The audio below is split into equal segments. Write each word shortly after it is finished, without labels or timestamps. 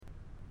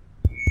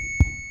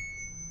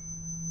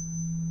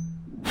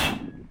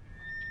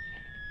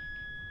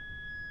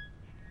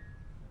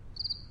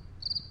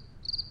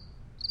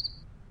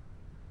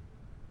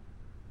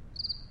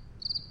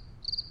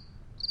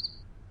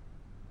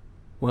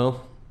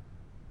Well,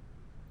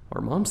 our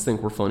moms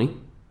think we're funny.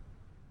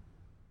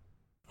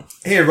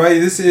 Hey everybody,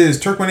 this is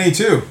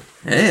Turk182.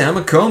 Hey, I'm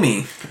a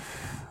Comey.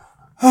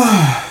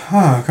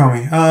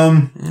 Comey.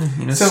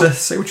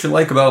 Say what you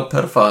like about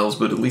pedophiles,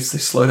 but at least they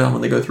slow down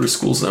when they go through a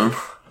school zone.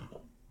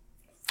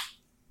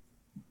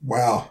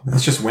 Wow,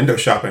 that's just window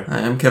shopping. Hi,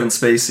 I'm Kevin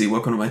Spacey.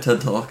 Welcome to my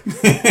TED Talk.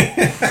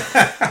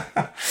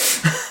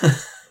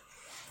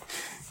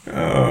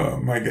 Oh,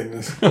 my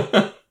goodness.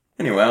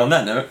 Anyway, on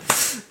that note,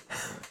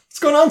 what's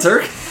going on,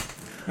 Turk?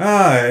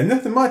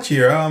 Nothing much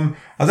here. I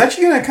was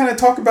actually going to kind of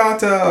talk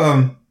about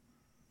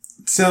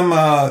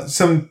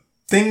some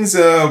things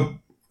in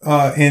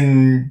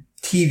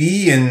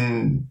TV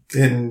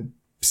and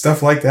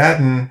stuff like that,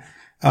 and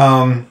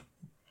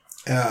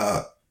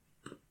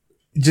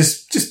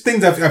just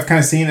things I've kind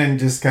of seen, and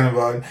just kind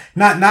of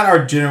not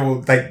our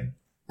general like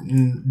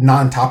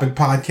non-topic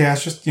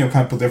podcast, just kind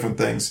of put different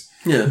things.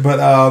 Yeah, but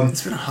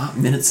it's been a hot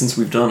minute since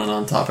we've done an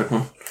on-topic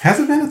one.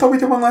 Has it been? I thought we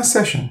did one last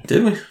session.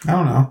 Did we? I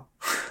don't know.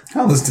 I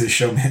don't listen to the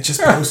show, man.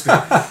 Just post it.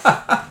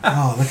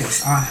 Oh, look at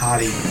this Aunt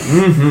Hottie.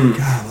 Mm-hmm.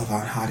 God, I love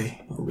Aunt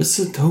Hottie.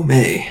 Marissa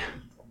Tomei.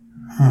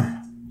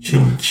 Huh.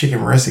 Chicken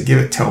Marissa, give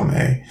it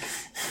Tomei.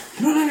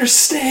 You don't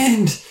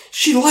understand.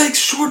 She likes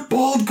short,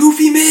 bald,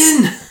 goofy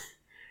men.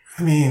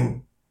 I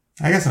mean,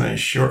 I guess I'm not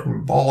short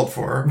and bald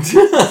for her.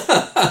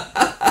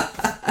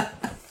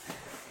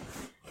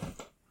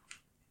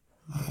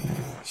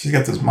 She's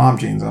got those mom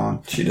jeans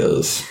on. She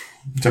does.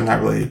 Which I'm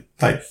not really,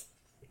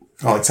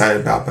 all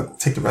excited about, but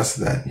take the rest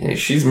of that. Hey,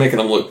 she's making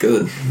them look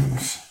good.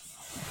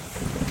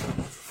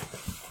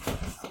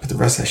 Put the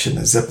rest of that shit in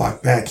a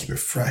Ziploc bag, keep it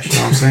fresh. You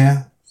know what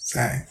I'm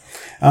saying?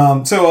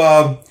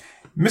 So,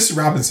 Mrs.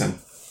 Robinson,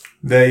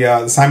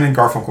 the Simon and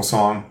Garfunkel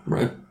song.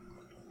 Right.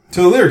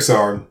 So the lyrics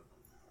are,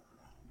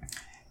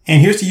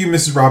 "And here's to you,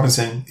 Mrs.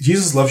 Robinson.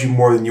 Jesus loves you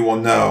more than you will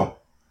know."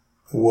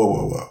 Whoa,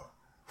 whoa, whoa.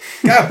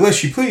 "God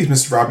bless you, please,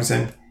 Mrs.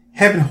 Robinson.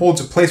 Heaven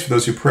holds a place for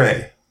those who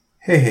pray."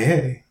 Hey, hey,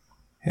 hey.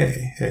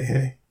 Hey, hey,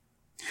 hey.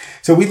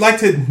 So we'd like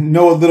to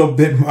know a little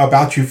bit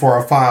about you for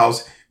our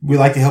files. We'd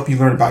like to help you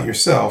learn about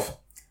yourself.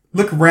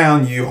 Look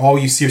around you. All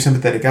you see are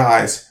sympathetic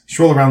eyes.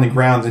 Stroll around the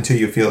grounds until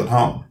you feel at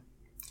home.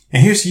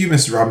 And here's to you,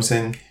 Mrs.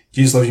 Robinson.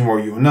 Jesus loves you more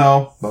than you will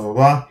know. Blah, blah,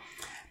 blah.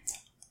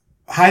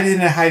 Hide it in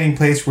a hiding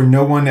place where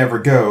no one ever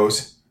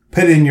goes.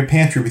 Put it in your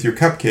pantry with your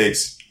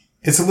cupcakes.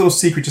 It's a little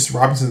secret, just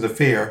Robinson's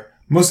affair.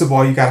 Most of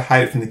all, you gotta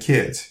hide it from the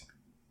kids.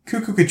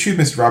 Cuckoo, cuckoo,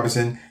 Mrs.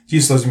 Robinson.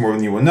 Jesus loves you more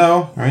than you will know.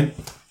 All right.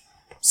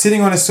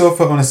 Sitting on a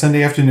sofa on a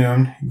Sunday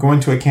afternoon, going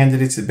to a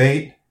candidate's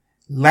debate.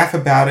 Laugh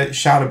about it,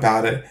 shout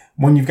about it.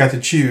 When you've got to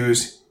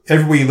choose,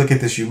 everywhere you look at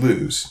this, you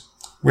lose.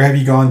 Where have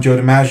you gone, Joe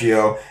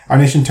DiMaggio? Our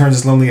nation turns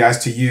its lonely eyes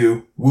to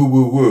you. Woo,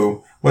 woo,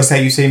 woo. What's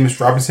that you say, Miss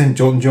Robinson?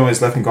 Jolton Joe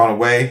has left and gone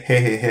away. Hey,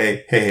 hey,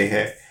 hey, hey, hey,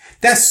 hey.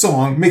 That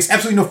song makes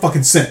absolutely no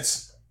fucking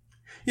sense.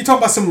 You talk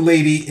about some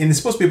lady, and it's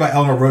supposed to be by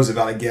Eleanor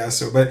Roosevelt, I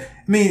guess. But, I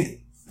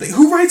mean,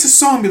 who writes a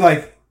song and be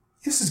like,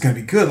 this is going to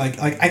be good. Like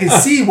I can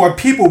see why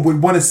people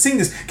would want to sing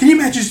this. Can you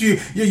imagine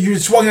you're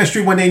just walking down the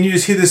street one day and you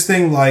just hear this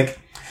thing like,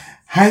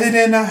 hide it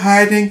in a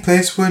hiding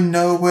place where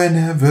no one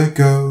ever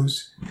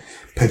goes.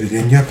 Put it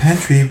in your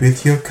pantry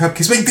with your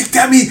cupcakes. Wait, that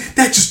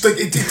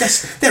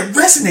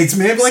resonates,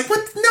 man. But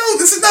what? No,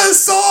 this is not a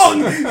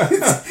song.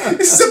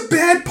 This is a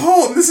bad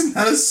poem. This is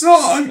not a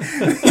song.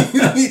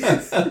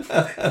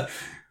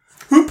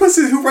 Who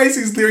writes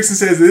these lyrics and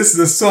says this is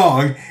a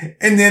song?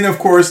 And then, of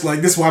course,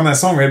 this is why I'm not a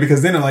songwriter,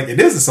 because then it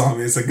is a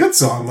song. It's a good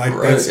song.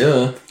 Right,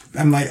 yeah.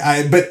 I'm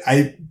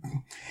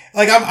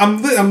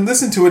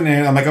listening to it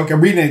and I'm like, okay,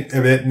 I'm reading it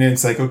a bit and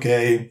it's like,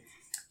 okay,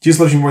 Jesus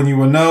loves you more than you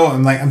will know.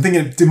 I'm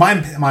thinking, in my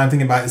mind, I'm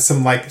thinking about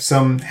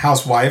some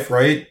housewife,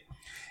 right?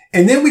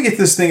 And then we get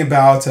this thing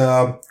about,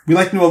 we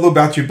like to know a little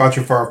about you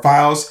for our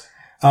files.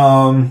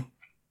 Learn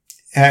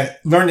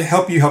to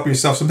help you help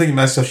yourself. So I'm thinking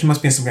about stuff. She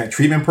must be in some kind of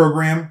treatment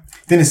program.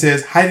 Then it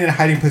says, hide in a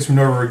hiding place where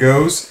no one ever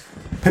goes.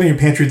 Put in your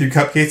pantry with your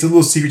cupcakes. A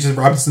little secret, just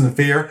Robinson's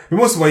affair. But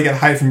most of all, you got to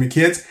hide it from your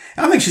kids.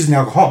 And I think she's an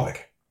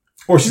alcoholic.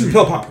 Or she's a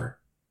pill popper.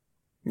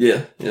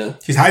 Yeah, yeah.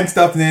 She's hiding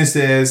stuff, and then it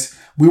says,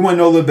 we want to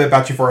know a little bit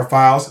about you for our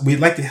files. We'd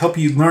like to help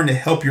you learn to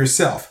help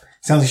yourself.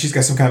 Sounds like she's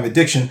got some kind of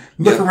addiction.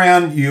 Look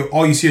around you.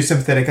 All you see are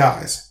sympathetic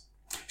eyes.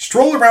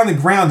 Stroll around the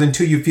grounds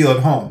until you feel at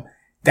home.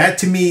 That,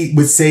 to me,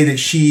 would say that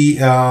she...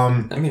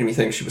 that made me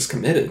think she was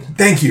committed.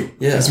 Thank you.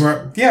 Yeah.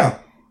 Yeah.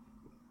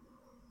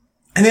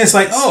 And then it's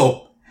like,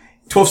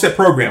 12-step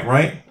program,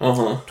 right?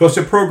 Uh-huh.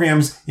 12-step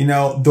programs,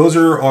 those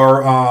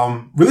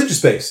are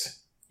religious-based.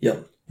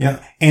 Yep.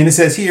 Yeah. And it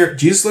says here,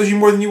 Jesus loves you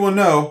more than you will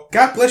know.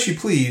 God bless you,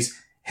 please.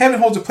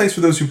 Heaven holds a place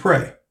for those who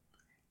pray.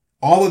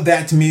 All of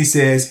that, to me,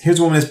 says, here's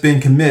a woman that's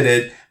been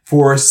committed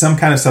for some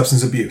kind of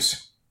substance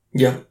abuse.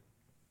 Yep.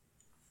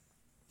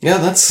 Yeah,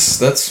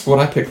 that's what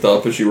I picked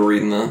up as you were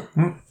reading that.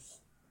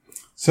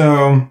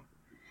 So,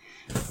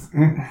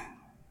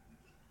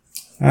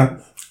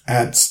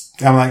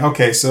 I'm like,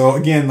 okay, so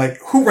again,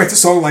 who writes a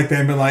song like that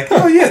and be like,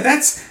 oh yeah,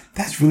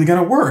 that's really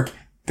gonna work.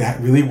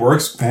 That really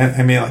works.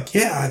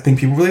 I think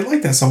people really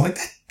like that song.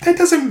 That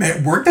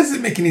doesn't work.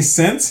 Doesn't make any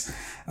sense.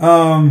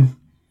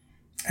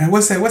 And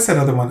what's that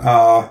other one?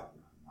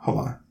 Hold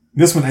on.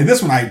 This one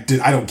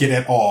I don't get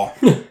at all.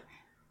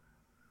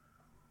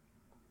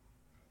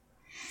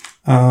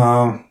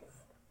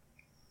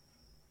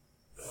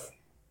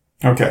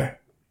 Okay.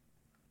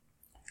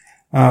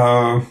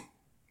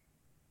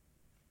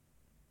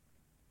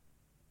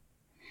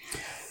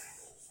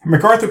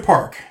 MacArthur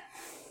Park.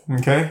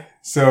 Okay.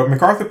 So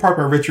MacArthur Park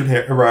by Richard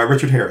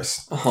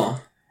Harris. Uh-huh.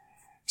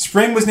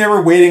 Spring was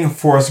never waiting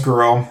for us,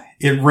 girl.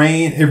 It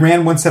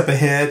ran one step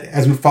ahead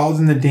as we followed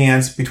in the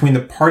dance between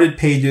the parted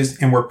pages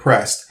and were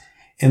pressed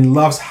in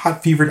love's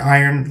hot fevered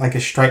iron like a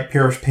striped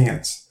pair of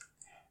pants.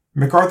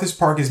 MacArthur's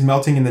Park is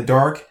melting in the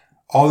dark,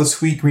 all the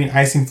sweet green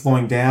icing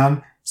flowing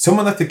down.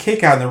 Someone left the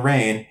cake out in the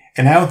rain,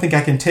 and I don't think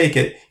I can take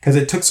it because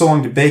it took so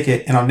long to bake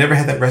it, and I'll never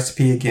have that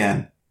recipe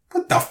again.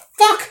 What the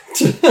fuck?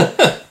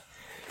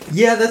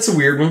 Yeah, that's a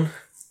weird one.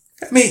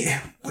 I mean,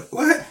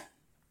 what?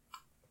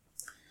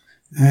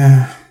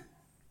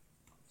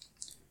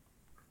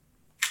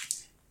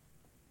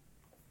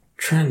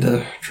 Trying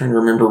to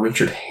remember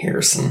Richard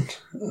Harrison.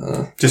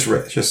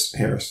 Just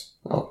Harris.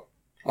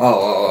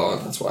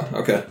 Oh, that's why.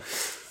 Okay.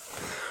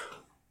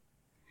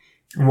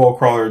 Wall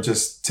Crawler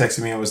just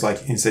texted me and was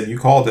like, he said, you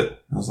called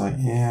it. I was like,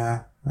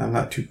 yeah, I'm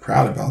not too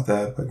proud about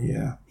that, but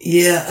yeah.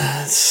 Yeah,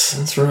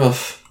 that's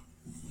rough.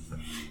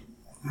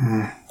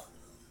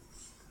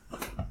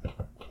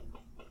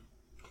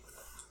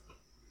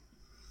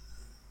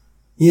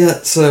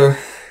 Yeah, so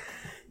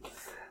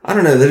I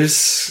don't know.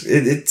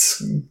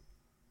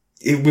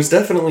 It was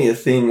definitely a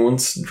thing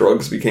once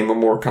drugs became a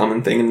more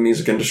common thing in the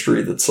music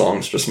industry that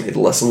songs just made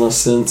less and less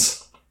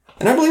sense,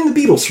 and I blame the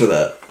Beatles for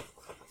that.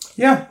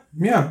 Yeah.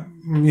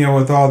 You know,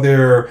 with all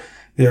their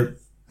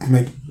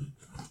like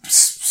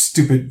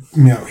stupid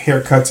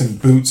haircuts and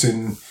boots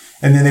and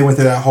then they went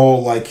to that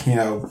whole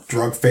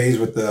drug phase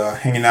with the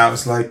hanging out.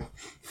 It's like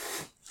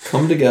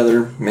Come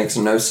Together makes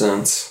no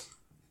sense.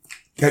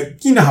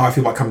 You know how I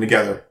feel about Come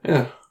Together.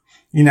 Yeah.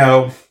 You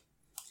know,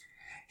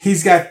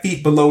 he's got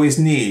feet below his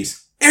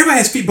knees. Everybody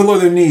has feet below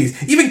their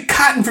knees. Even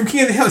Cotton from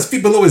King of the Hill has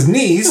feet below his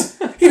knees.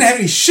 He didn't have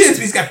any shins,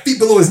 but he's got feet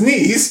below his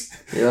knees.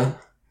 Yeah.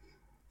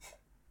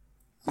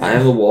 I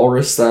Am the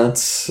Walrus,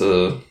 that's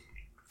what,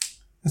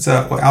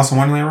 Alice in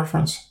Wonderland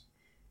reference?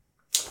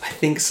 I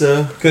think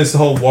so. Because the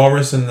whole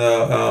walrus and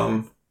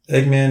the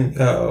Eggman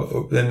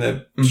and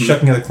the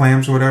shucking of the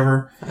clams or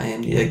whatever. I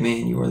am the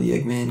Eggman, you are the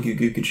Eggman, goo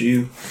goo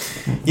goo.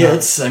 Yeah,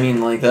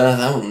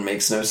 that one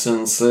makes no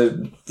sense.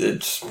 It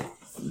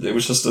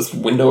was just this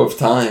window of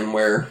time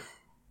where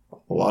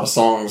a lot of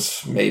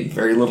songs made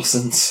very little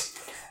sense.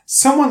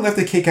 Someone left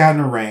the cake out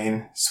in the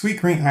rain,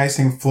 sweet green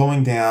icing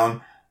flowing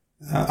down.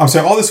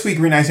 All the sweet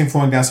green icing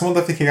flowing down. Someone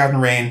left the cake out in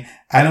the rain.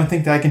 I don't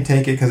think that I can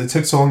take it because it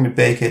took so long to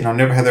bake it and I'll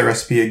never have that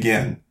recipe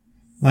again.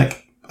 I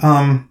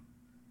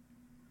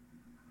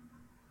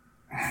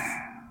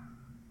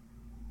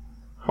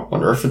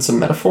wonder if it's a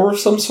metaphor of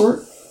some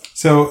sort.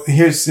 So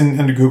here's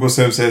under Google,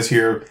 so it says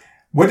here,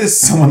 what does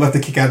someone left the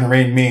cake out in the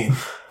rain mean?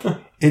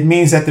 It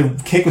means that the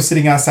cake was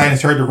sitting outside and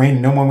started to rain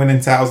and no one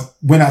went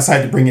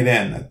outside to bring it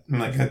in. I'm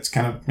like, that's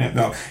kind of,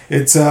 no.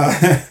 It's,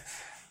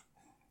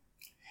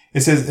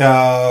 it says,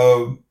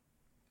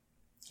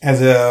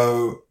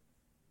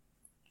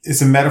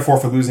 it's a metaphor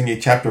for losing a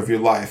chapter of your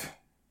life.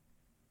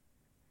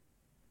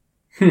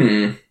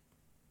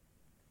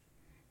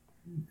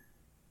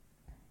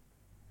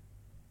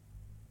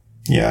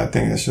 Yeah, I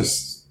think that's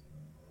just...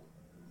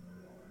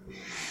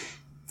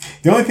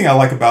 The only thing I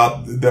like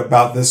about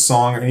this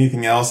song or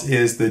anything else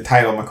is the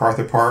title,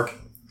 MacArthur Park.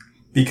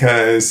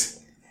 Because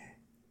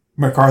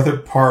MacArthur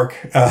Park,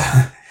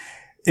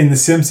 in the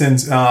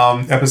Simpsons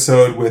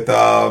episode with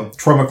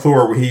Troy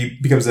McClure, where he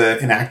becomes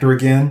an actor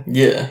again.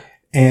 Yeah.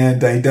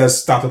 And he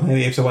does Stop the Plane of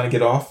the Apes, I Want to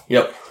Get Off.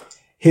 Yep.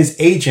 His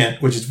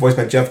agent, which is voiced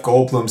by Jeff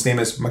Goldblum's name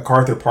is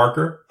MacArthur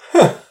Parker.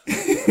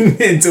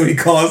 And so he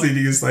calls and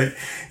he gives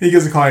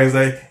a call. He's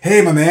like,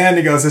 hey, my man.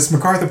 He goes, it's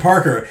MacArthur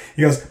Parker.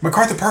 He goes,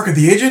 MacArthur Parker,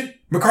 the agent?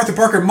 MacArthur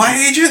Parker, my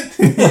agent?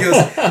 He goes,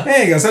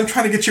 hey, he goes, I'm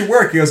trying to get you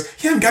work. He goes,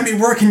 you haven't got me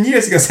work in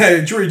years. He goes,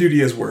 hey, jury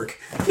duty is work.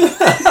 I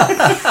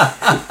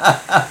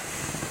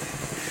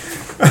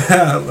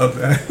love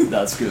that.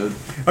 That's good.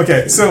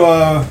 Okay,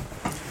 so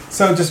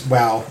just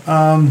wow.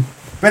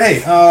 But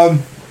hey,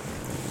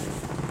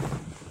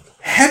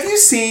 have you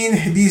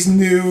seen these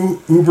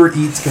new Uber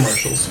Eats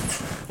commercials?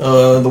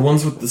 The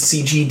ones with the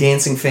CG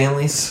dancing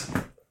families?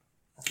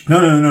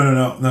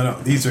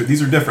 No. These are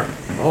different.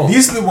 Oh.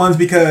 These are the ones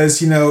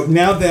because,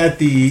 now that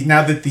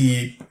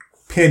the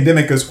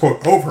pandemic is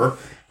quote over,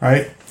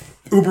 right?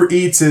 Uber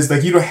Eats is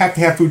like, you don't have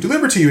to have food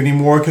delivered to you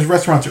anymore because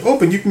restaurants are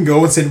open. You can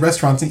go and sit in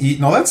restaurants and eat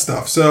and all that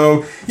stuff.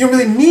 So you don't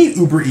really need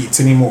Uber Eats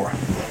anymore.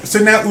 So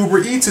now Uber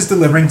Eats is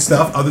delivering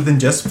stuff other than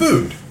just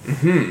food.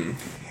 Mm-hmm.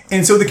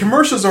 And so the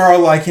commercials are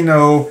like,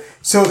 so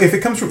if it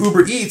comes from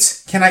Uber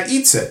Eats, can I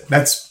eat it?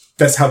 That's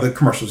how the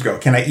commercials go.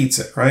 Can I eat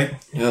it, right?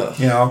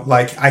 Yeah.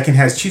 Like I can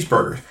have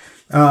cheeseburgers.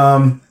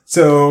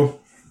 So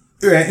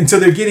And so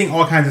they're getting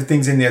all kinds of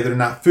things in there that are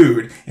not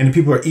food, and the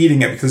people are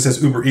eating it because it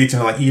says Uber Eats,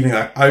 and they're like eating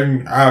like, have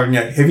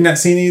you not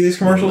seen any of these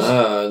commercials?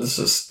 This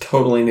is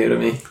totally new to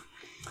me.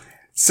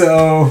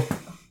 So,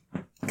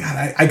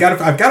 God, I've got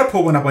to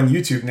pull one up on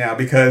YouTube now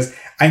because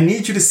I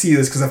need you to see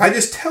this. Because if I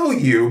just tell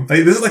you,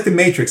 like, this is like the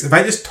Matrix. If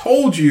I just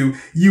told you,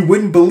 you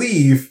wouldn't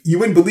believe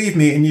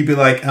me, and you'd be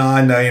like,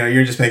 "Oh no,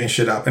 you're just making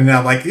shit up." And then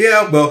I'm like,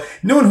 "Yeah, well,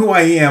 knowing who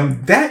I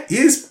am, that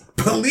is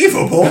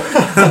believable."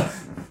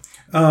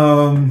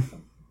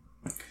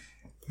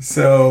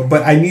 So,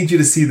 but I need you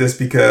to see this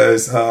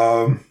because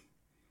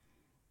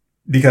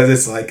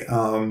it's like,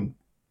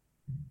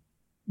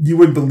 you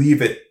wouldn't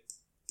believe it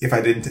if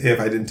I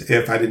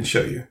didn't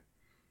show you.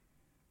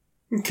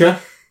 Okay.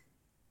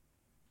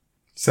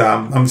 So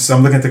I'm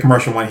looking at the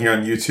commercial one here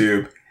on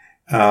YouTube,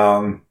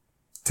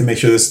 to make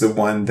sure this is the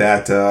one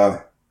that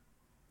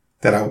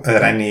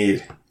I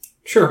need.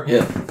 Sure.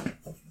 Yeah.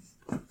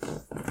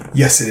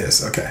 Yes, it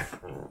is. Okay.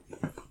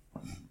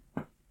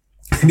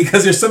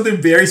 Because there's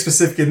something very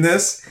specific in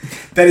this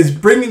that is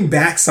bringing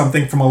back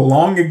something from a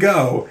long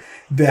ago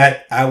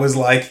that I was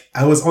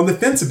on the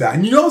fence about.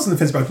 And I was on the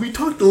fence about it. We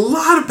talked a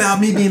lot about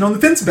me being on the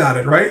fence about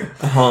it, right?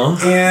 Uh-huh.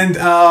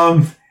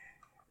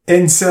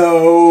 And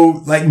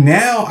so like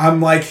now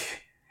I'm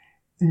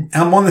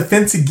on the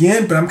fence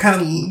again, but I'm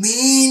kind of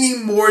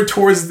leaning more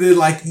towards the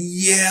like,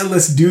 yeah,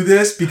 let's do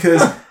this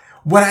because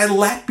what I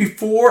lacked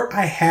before,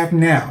 I have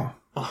now.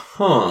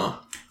 Uh-huh.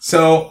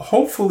 So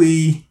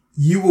hopefully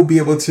you will be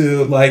able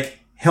to like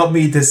help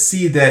me to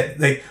see that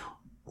like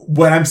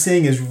what I'm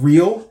saying is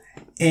real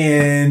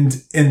and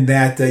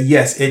that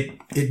yes,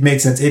 it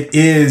makes sense. It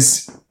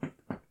is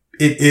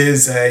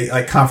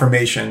a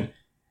confirmation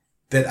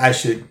that I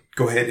should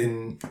go ahead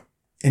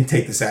and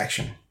take this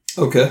action.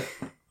 Okay.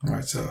 All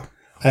right. So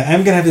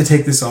I'm going to have to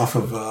take this off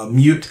of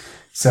mute.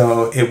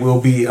 So it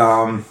will be,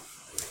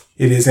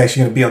 it is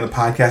actually going to be on the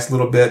podcast a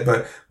little bit,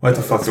 but what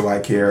the fuck do I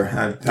care?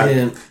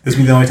 This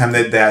will be the only time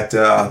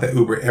that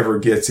Uber ever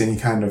gets any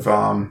kind of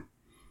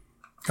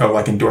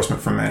like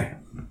endorsement from me.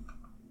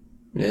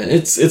 Yeah,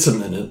 it's a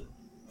minute.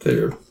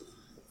 They're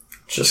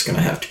just gonna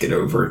have to get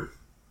over it.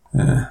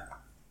 Yeah.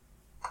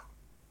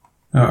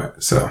 All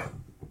right. So.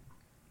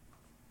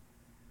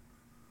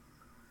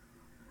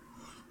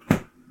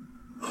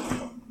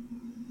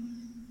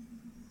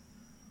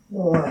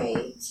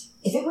 Wait.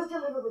 If it was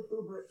delivered with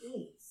Uber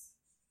Eats,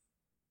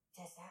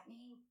 does that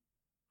mean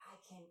I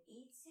can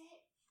eat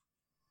it?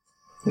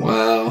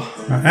 Wow.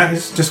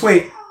 Just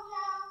wait.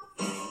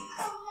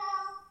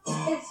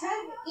 It's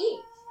time to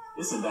eat.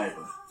 It's a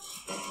diaper.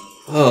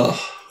 Ugh.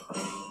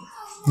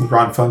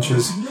 Ron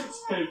Funches. Let's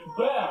take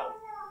bath.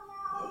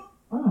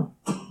 Oh.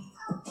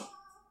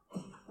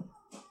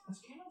 This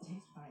candle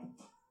tastes fine.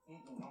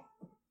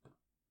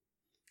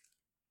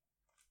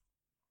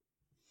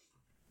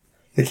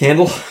 The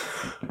candle?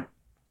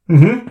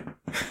 Mm-hmm.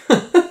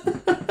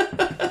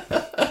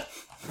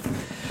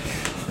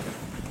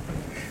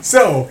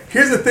 So,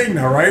 here's the thing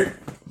now, right?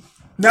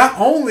 Not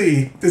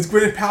only does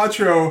Gwyneth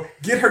Paltrow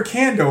get her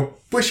candle,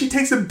 but she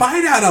takes a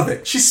bite out of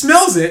it. She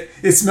smells it.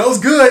 It smells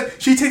good.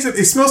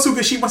 It smells so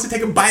good she wants to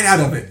take a bite out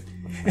of it.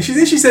 And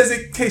then she says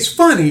it tastes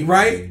funny,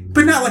 right?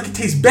 But not like it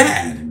tastes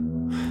bad.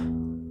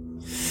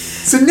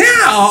 So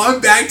now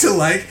I'm back to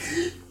like,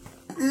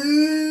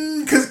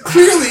 because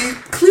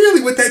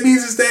clearly what that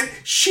means is that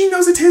she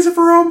knows the taste of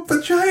her own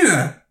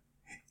vagina.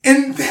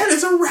 And that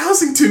is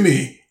arousing to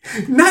me.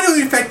 Not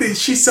only the fact that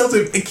she sells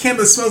a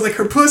candle that smells like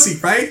her pussy,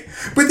 right?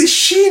 But that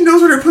she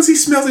knows what her pussy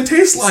smells and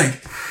tastes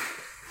like.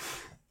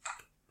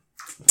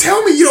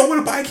 Tell me you don't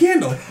want to buy a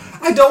candle.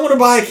 I don't want to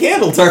buy a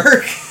candle,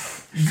 Turk.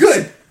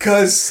 Good,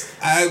 because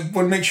I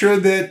want to make sure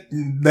that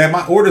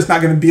my order's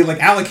not going to be like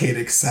allocated,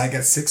 because I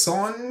got 6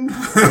 on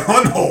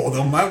hold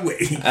on my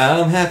way.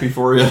 I'm happy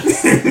for you.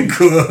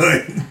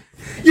 Good.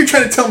 You're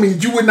trying to tell me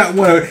you would not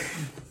want to...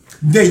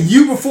 Then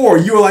you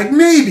were like,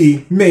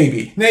 maybe.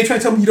 Now you're trying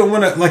to tell me you don't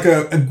want a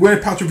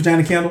Gwyneth Paltrow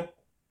vagina candle?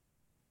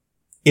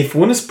 If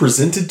one is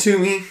presented to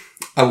me,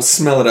 I will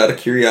smell it out of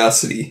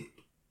curiosity.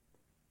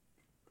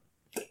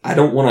 I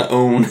don't want to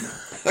own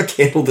a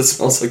candle that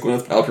smells like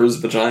Gwyneth Paltrow's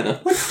vagina.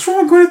 What's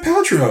wrong with Gwyneth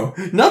Paltrow?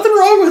 Nothing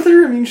wrong with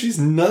her. I mean, she's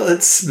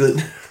nuts,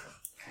 but...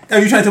 Are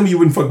you trying to tell me you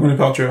wouldn't fuck Gwyneth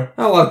Paltrow?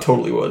 Oh, I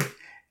totally would.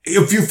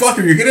 If you fuck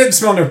her, you're going to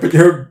smell her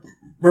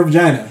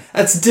vagina.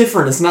 That's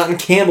different. It's not in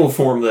candle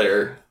form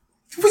there.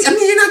 Wait, I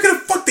mean, you're not going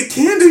to fuck the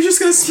candle. You're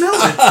just going to smell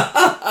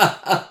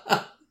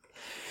it.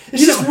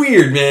 It's just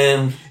weird,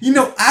 man. You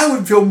know, I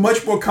would feel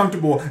much more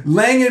comfortable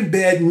laying in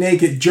bed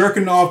naked,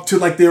 jerking off to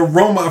like the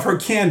aroma of her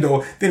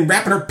candle, than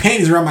wrapping her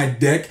panties around my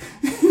dick.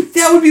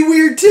 That would be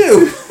weird,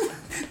 too.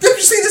 Don't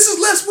you see this is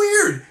less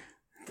weird?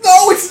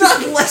 No, it's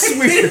not less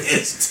weird. It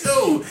is,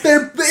 too.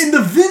 They're in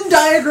the Venn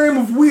diagram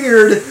of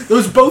weird.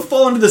 Those both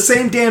fall into the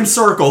same damn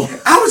circle.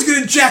 I was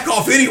going to jack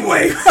off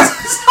anyway.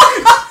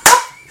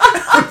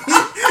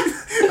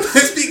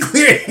 Let's be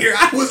clear here.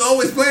 I was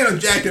always planning on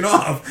jacking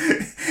off.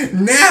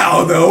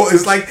 Now, though,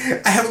 it's like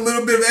I have a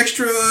little bit of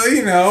extra,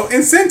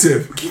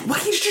 incentive. Why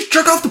can't you just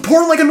jerk off the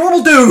porn like a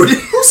normal dude?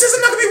 Who says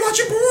I'm not going to be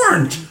watching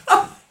porn?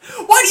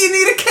 Why do you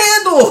need a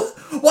candle?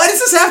 Why does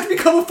this have to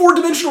become a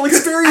 4-dimensional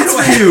experience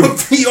for you?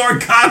 VR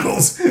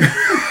goggles.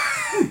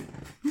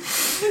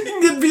 You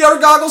can get VR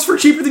goggles for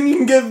cheaper than you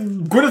can get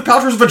Gwyneth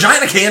Paltrow's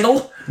vagina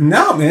candle.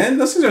 No, man,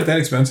 those things aren't that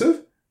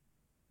expensive.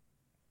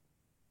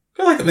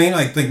 They're like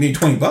maybe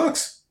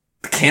 $20.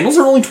 The candles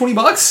are only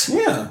 $20?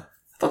 Yeah, I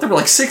thought they were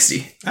like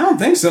 60. I don't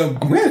think so.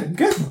 Man,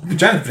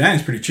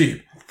 vagina's pretty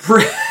cheap.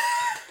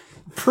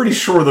 Pretty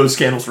sure those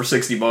candles were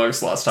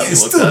 $60 last time we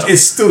looked at them.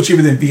 It's still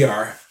cheaper than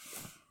VR.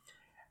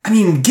 I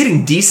mean,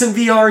 getting decent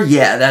VR,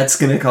 yeah, that's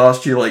gonna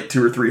cost you like $200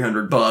 or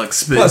 $300,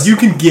 but Plus- you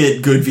can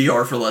get good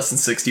VR for less than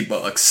 $60.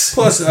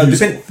 Plus,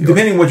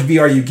 depending on which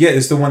VR you get,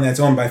 is the one that's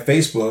owned by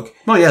Facebook.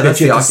 Well, yeah, that's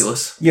that you the have to-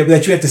 Oculus. Yeah, but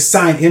that you have to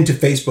sign into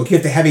Facebook. You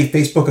have to have a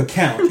Facebook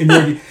account.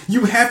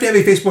 You have to have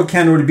a Facebook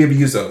account in order to be able to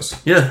use those.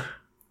 Yeah.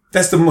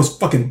 That's the most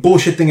fucking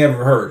bullshit thing I've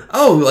ever heard.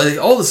 Oh, like,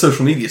 all the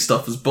social media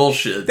stuff is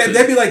bullshit.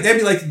 That'd be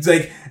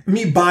like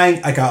me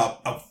buying like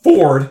a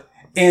Ford,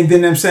 and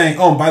then them saying,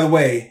 "Oh, by the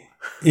way,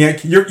 yeah,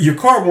 your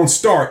car won't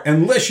start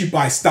unless you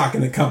buy stock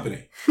in the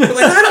company." But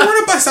like, I don't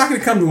want to buy stock in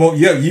the company. Well,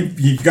 yeah,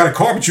 you got a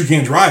car, but you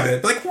can't drive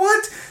it. Like,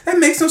 what? That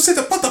makes no sense.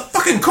 About the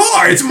fucking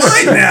car, it's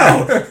mine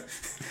now.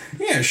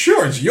 Yeah,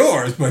 sure, it's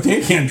yours, but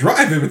you can't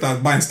drive it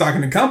without buying stock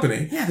in the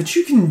company. Yeah, but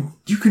you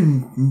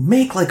can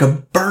make like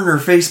a burner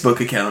Facebook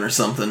account or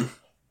something.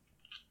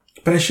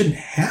 But I shouldn't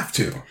have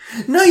to.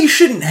 No, you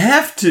shouldn't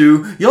have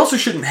to. You also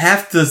shouldn't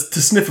have to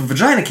sniff a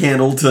vagina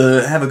candle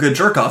to have a good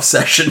jerk-off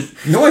session.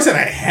 No one said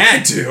I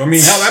had to. I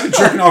mean, hell, I've been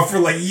jerking off for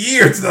like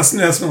years without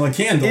smelling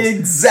candles.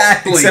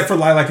 Exactly. Except for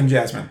lilac and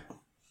jasmine.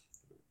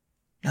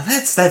 Now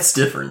that's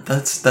different.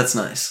 That's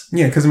nice.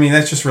 Yeah, because I mean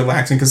that's just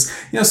relaxing. Because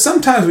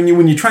sometimes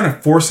when you're trying to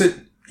force it,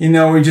 you're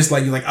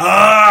like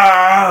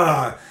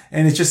ah,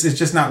 and it's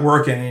just not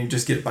working, and you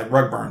just get like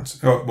rug burns.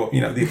 Oh, well,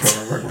 the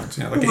equivalent of rug burns,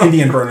 like an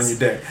Indian burn on your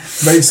dick.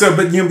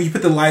 But you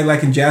put the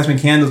lilac and jasmine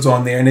candles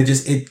on there, and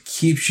it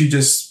keeps you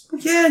just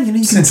yeah. You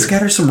can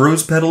scatter some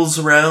rose petals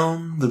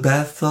around the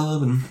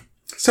bathtub, and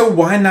so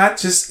why not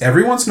just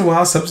every once in a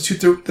while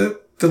substitute the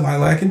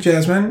lilac and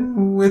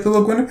jasmine with a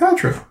little Gwyneth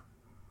Paltrow?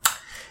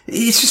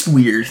 It's just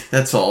weird.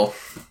 That's all.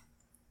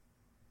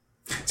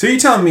 So you're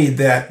telling me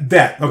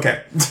that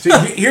okay? So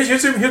here's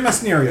my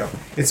scenario.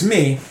 It's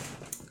me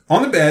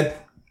on the bed.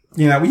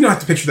 We don't have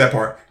to picture that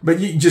part, but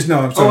you just know.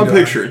 I'm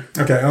picturing.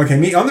 Okay.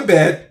 Me on the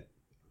bed,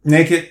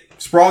 naked,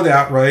 sprawled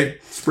out, right?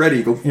 Spread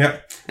eagle.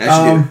 Yep.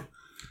 As you do.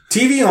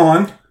 TV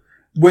on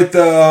with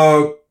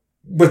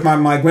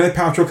my Gwyneth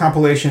Paltrow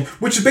compilation,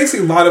 which is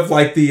basically a lot of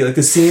like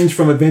the scenes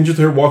from Avengers,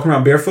 her walking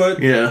around barefoot.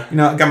 Yeah.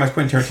 I got my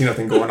Quentin Tarantino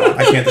thing going on.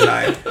 I can't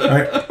deny it.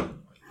 Right.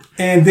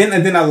 And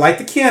then I light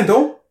the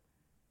candle.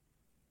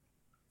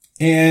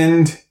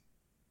 And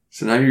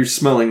so now you're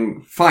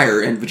smelling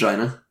fire and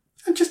vagina.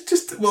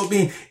 Well, I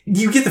mean,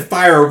 you get the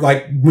fire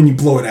like when you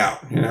blow it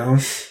out,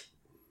 and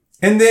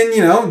then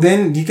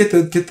then you get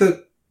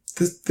the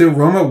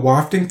aroma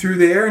wafting through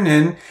there, and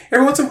then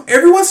every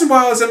once in a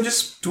while, as I'm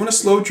just doing a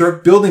slow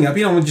jerk building up,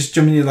 just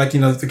jumping in like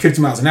the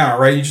 50 miles an hour,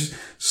 right? You just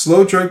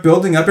slow jerk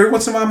building up. Every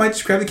once in a while, I might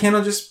just grab the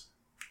candle, just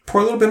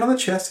pour a little bit on the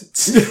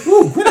chest.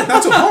 Ooh,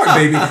 not so hard,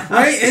 baby,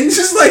 right? And it's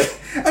just like,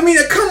 I mean,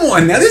 come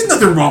on now, there's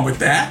nothing wrong with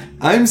that.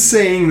 I'm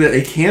saying that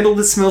a candle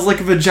that smells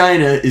like a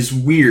vagina is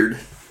weird.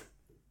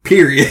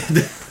 Period.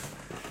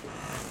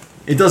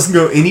 It doesn't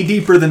go any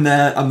deeper than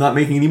that. I'm not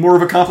making any more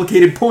of a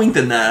complicated point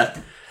than that.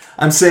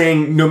 I'm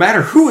saying no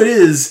matter who it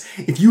is,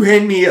 if you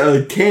hand me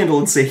a candle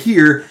and say,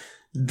 here,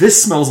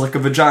 this smells like a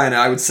vagina,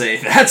 I would say,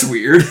 that's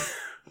weird.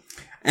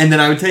 And then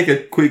I would take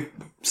a quick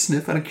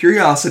sniff out of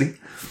curiosity.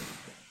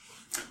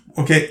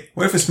 Okay,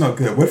 what if it smelled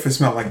good? What if it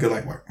smelled like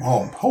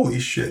oh, holy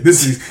shit.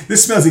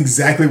 This smells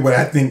exactly what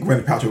I think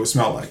Gwyneth Paltrow would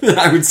smell like.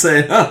 I would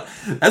say,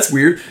 that's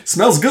weird.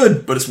 Smells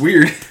good, but it's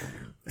weird.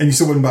 And you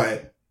still wouldn't buy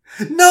it?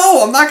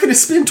 No, I'm not going to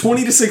spend $20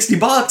 to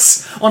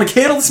 $60 on a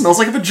candle that smells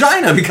like a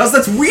vagina because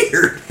that's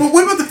weird. But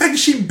what about the fact that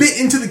she bit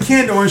into the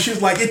candle and she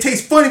was like, it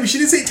tastes funny, but she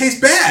didn't say it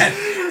tastes bad?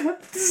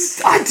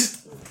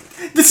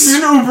 This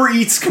is an Uber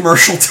Eats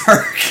commercial,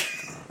 Turk.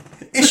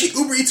 And she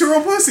Uber Eats her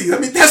own pussy. I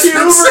mean, that's She what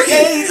I'm Uber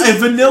saying. ate a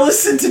vanilla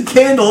scented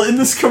candle in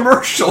this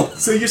commercial.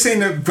 So you're saying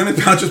that Gwyneth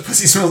Paltrow's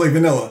pussy smells like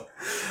vanilla?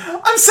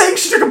 I'm saying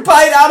she took a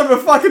bite out of a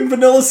fucking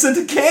vanilla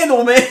scented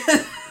candle, man.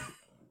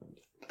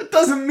 That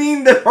doesn't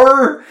mean that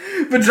her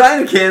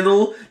vagina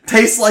candle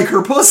tastes like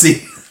her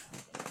pussy.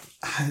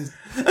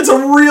 That's a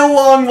real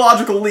long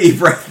logical leap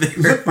right there.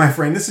 Look, my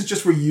friend, this is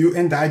just where you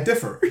and I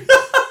differ.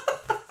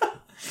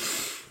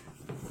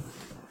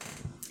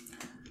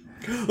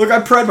 Look, I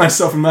pride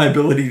myself in my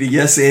ability to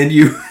yes and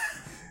you.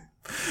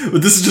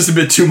 But this is just a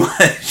bit too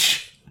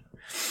much.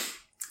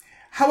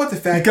 How about the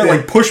fact Got that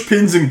like push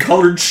pins and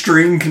colored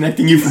string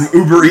connecting you from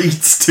Uber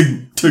Eats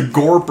to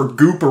Gorp or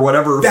Goop or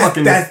whatever.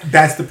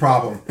 that's the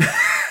problem.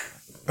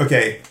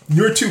 Okay,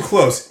 you're too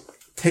close.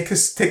 Take a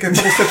couple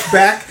steps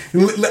back.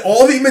 And let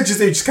all the images,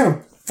 they just kind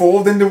of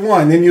fold into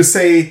one. Then you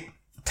say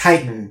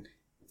Titan.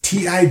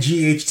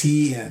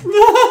 Tighten.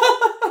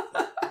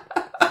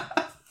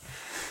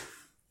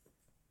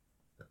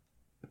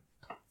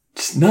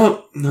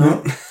 No.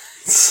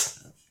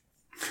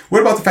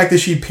 what about the fact that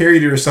she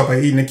parodied herself by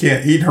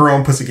eating her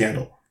own pussy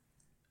candle?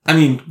 I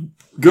mean,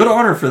 good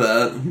on her for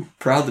that. I'm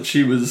proud that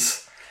she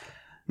was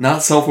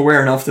not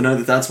self-aware enough to know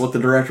that that's what the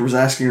director was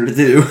asking her to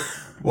do.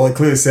 Well, it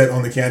clearly said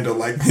on the candle,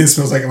 like, it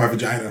smells like my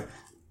vagina.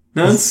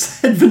 No, it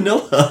said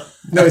vanilla.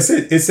 No, it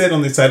said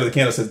on the side of the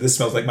candle, it said, this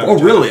smells like my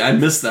vagina. Oh, really? I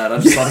missed that. I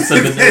just thought it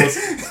said vanilla.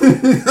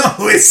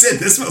 No, it said,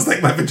 this smells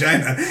like my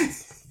vagina.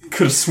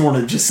 Could have sworn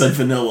it just said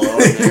vanilla on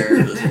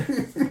there.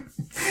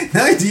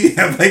 Not only do you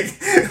have,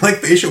 like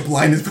facial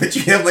blindness, but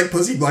you have, like,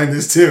 pussy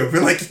blindness, too.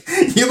 But, like,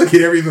 you look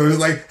at everything and it's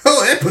like,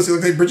 oh, that pussy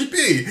looks like Bridget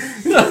B.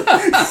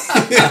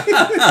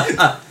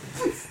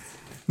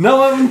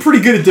 No, I'm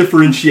pretty good at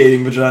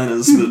differentiating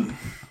vaginas, but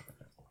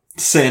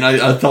saying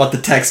I thought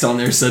the text on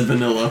there said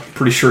vanilla.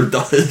 Pretty sure it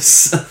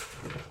does.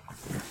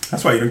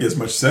 That's why you don't get as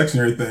much sex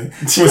and everything.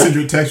 Someone sent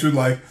you a text with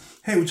like,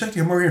 hey, would you like to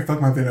come over here and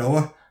fuck my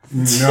vanilla?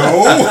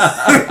 No.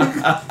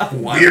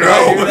 Why would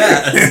I do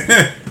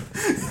that?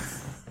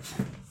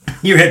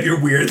 You have your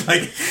weird,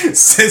 like,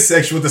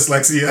 sexual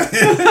dyslexia.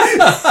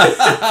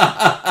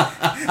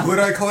 What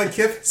do I call it,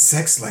 Kip?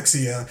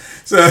 Sexlexia.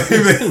 So,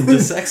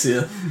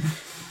 Dyslexia.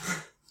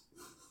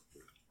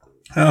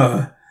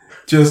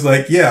 just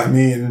like, yeah, I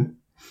mean,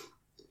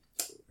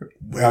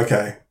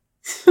 okay.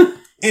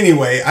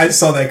 Anyway, I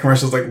saw that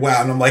commercial, I was like,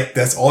 wow, and I'm like,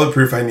 that's all the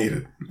proof I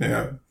needed.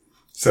 Yeah.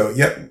 So,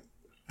 yep.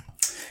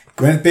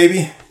 Gwyneth,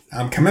 baby,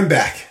 I'm coming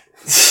back.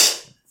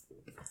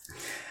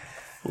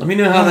 Let me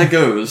know how that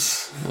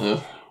goes.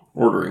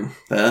 Ordering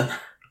that.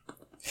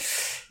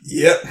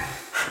 Yep.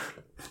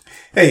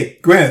 Hey,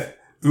 Gwyneth,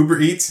 Uber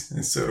Eats,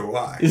 and so do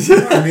I. You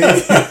know what I mean?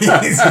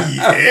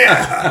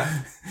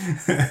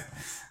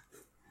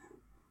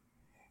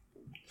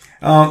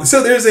 Yeah.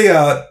 So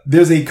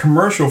there's a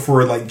commercial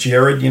for like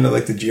Jared,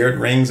 like the Jared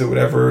rings or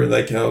whatever,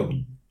 like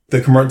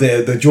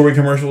the jewelry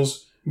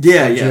commercials.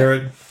 Yeah.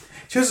 Jared.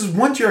 So there's this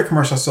one Jared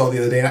commercial I saw the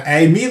other day, and I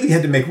immediately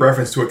had to make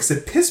reference to it because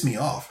it pissed me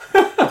off.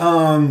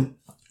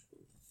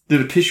 Did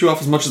it piss you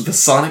off as much as the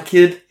Sonic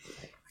Kid?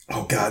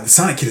 Oh God, the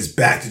Sonic Kid is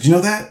back. Did you know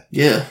that?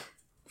 Yeah.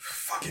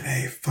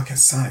 Fucking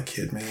Sonic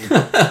Kid,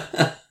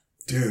 man.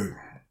 Dude.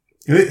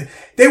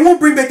 They won't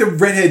bring back the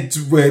redhead,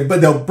 but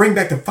they'll bring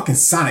back the fucking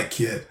Sonic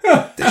Kid.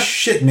 The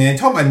shit, man.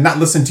 Talk about not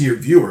listening to your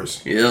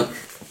viewers. Yeah.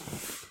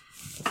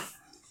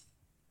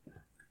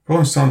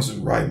 Rolling Stones is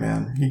right,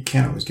 man. You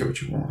can't always get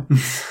what you want.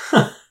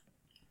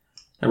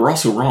 And we're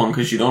also wrong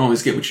because you don't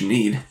always get what you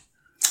need.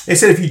 They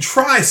said if you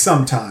try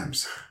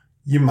sometimes,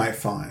 you might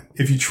find.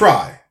 If you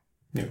try,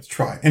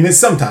 try. And it's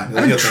sometimes.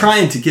 I've been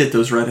trying to get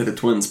those redheaded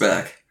twins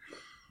back.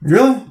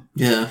 Really?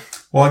 Yeah.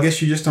 Well, I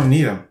guess you just don't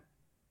need them.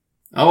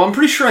 Oh, I'm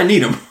pretty sure I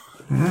need them.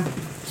 Mm-hmm.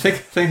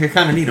 Think I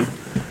kind of need them.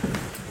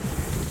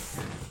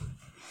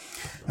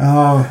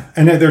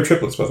 And they're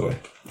triplets, by the way.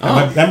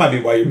 That might be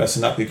why you're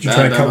messing up, because you're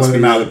trying to cut one of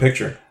them out of the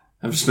picture.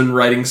 I've just been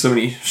writing so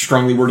many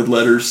strongly worded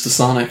letters to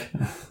Sonic.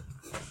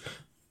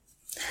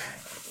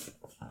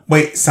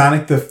 Wait,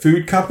 Sonic the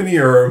food company,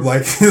 or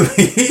like,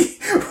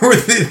 or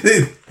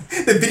the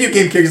video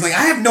game character's like,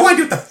 I have no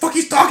idea what the fuck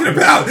he's talking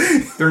about.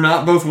 They're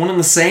not both one and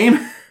the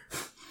same?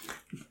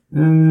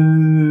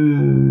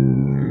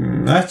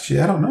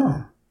 Actually, I don't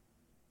know.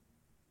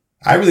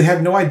 I really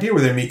have no idea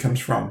where their meat comes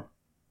from.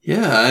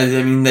 Yeah, I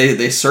mean,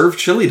 they serve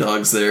chili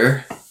dogs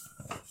there.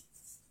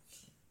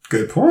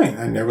 Good point.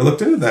 I never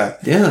looked into that.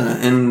 Yeah,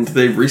 and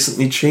they've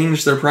recently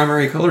changed their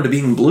primary color to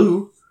being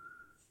blue.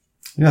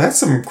 That's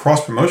some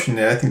cross-promotion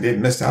that I think they've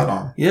missed out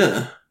on.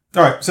 Yeah.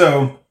 All right,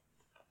 so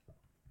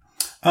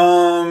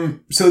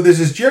there's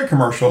this Jared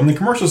commercial, and the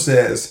commercial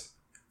says,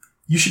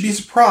 you should be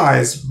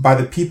surprised by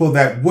the people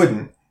that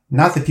wouldn't,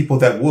 not the people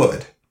that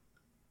would.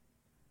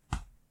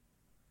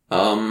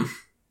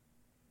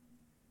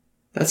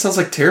 That sounds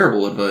like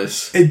terrible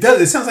advice. It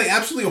does. It sounds like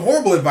absolutely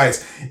horrible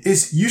advice.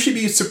 You should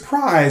be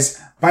surprised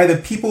by the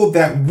people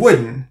that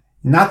wouldn't,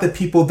 not the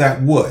people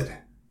that would.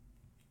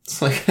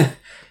 It's like,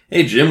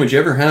 hey, Jim, would you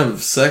ever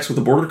have sex with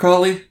a border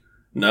collie?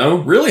 No?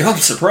 Really? I'm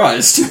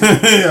surprised.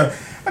 Yeah.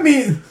 I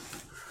mean,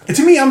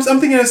 to me, I'm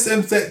thinking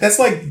that's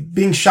like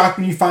being shocked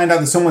when you find out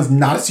that someone's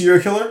not a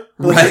serial killer.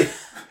 Right.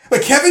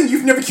 Like, Kevin,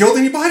 you've never killed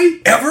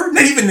anybody? Ever?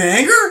 Not even in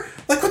anger?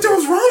 Like, what the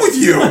hell's wrong with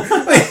you?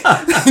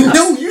 Like,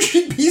 no, you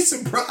should be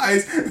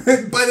surprised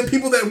by the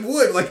people that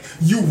would. Like,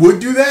 you would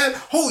do that?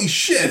 Holy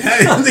shit.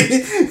 I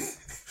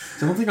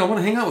don't think I want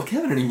to hang out with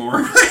Kevin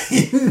anymore.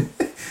 Right.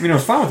 I mean, I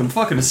was fine with him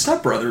fucking his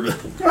stepbrother,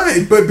 but...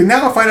 Right, but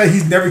now I find out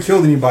he's never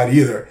killed anybody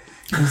either.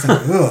 I was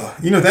like,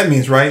 ugh. You know what that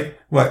means, right?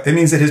 What? That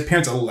means that his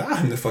parents allowed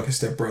him to fuck his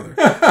stepbrother.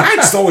 I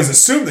just always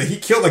assumed that he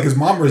killed like his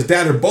mom or his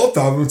dad or both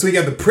of them, so he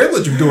got the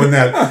privilege of doing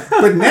that.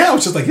 But now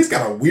it's just like he's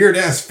got a weird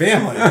ass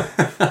family.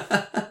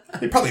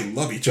 They probably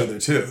love each other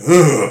too.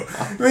 Ugh.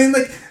 I mean,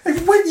 like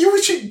what?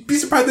 You should be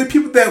surprised at the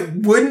people that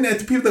wouldn't, at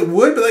the people that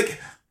would, but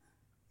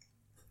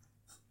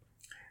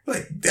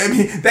I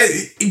mean,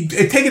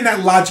 taking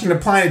that logic and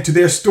applying it to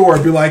their store,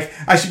 be like,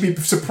 I should be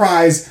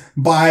surprised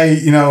by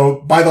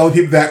all the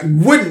people that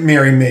wouldn't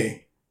marry me.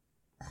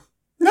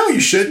 No,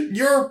 you shouldn't.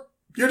 You're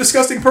You're a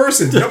disgusting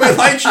person. Nobody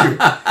likes you.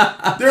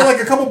 There are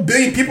like a couple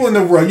billion people in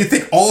the world. You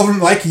think all of them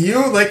like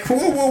you? Like,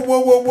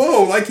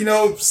 whoa. Like,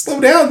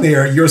 slow down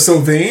there. You're so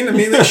vain. I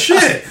mean, like,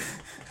 shit.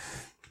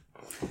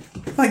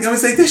 Like, I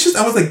was like,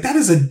 that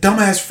is a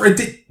dumbass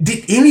phrase.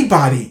 Did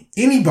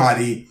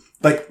anybody,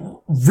 like,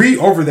 read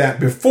over that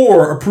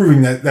before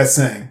approving that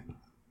saying?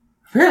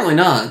 Apparently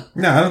not.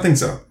 No, I don't think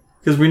so.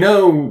 Because we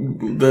know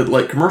that,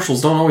 like,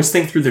 commercials don't always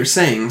think through their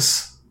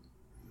sayings.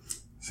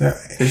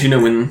 Because,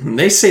 when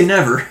they say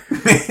never,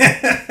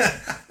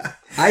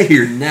 I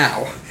hear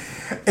now.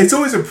 It's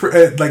always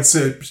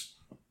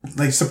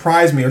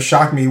surprised me or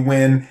shocked me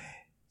when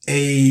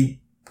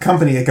a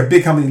company, like a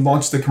big company,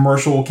 launched the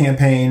commercial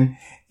campaign,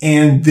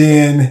 and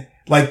then,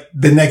 like,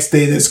 the next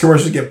day this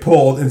commercials get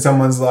pulled, and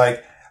someone's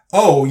like,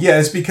 oh, yeah,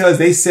 it's because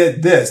they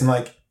said this. And,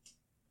 like,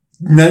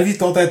 none of you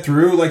thought that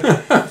through? Like,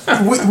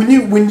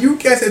 when you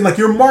guys, like,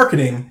 your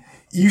marketing,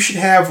 you should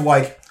have,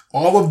 like,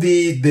 all of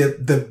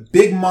the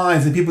big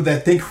minds and people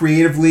that think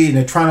creatively and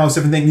they're trying all this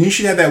different things. And you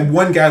should have that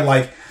one guy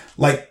like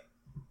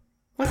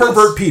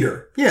Pervert us.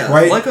 Peter. Yeah,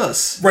 right? like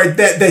us. Right,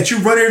 that you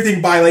run everything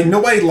by. Like,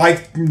 nobody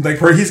like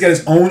her. He's got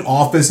his own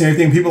office and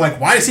everything. People are like,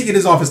 why does he get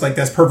his office? Like,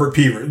 that's Pervert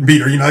Peter.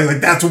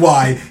 Like, that's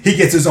why he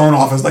gets his own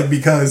office. Like,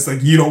 because,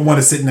 like, you don't want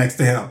to sit next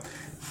to him. And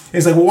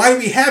it's like, well, why do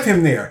we have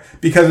him there?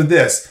 Because of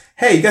this.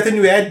 Hey, you got the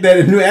new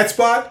ad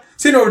spot?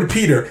 Send it over to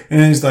Peter. And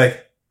then he's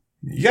like,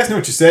 you guys know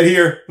what you said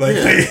here? Like,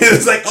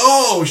 it's like,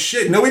 oh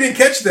shit, no, we didn't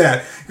catch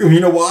that. You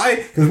know why?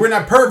 Because we're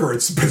not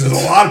perverts. Because there's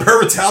a lot of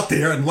perverts out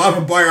there and a lot of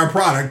them buy our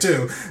product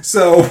too.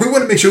 So we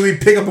want to make sure we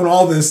pick up on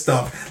all this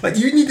stuff. Like,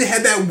 you need to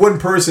have that one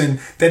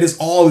person that is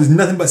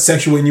nothing but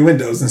sexual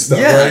innuendos and stuff.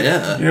 Yeah, right?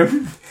 Yeah.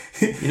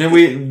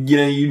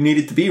 You need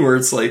it to be where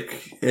it's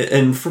like,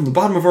 and from the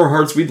bottom of our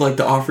hearts, we'd like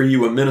to offer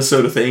you a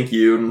Minnesota thank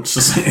you. And it's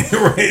just like,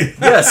 right.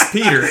 Yes,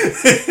 Peter.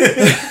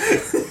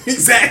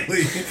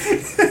 Exactly.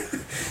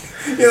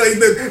 Like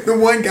the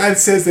one guy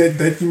says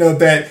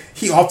that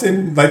he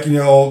often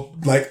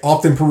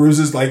often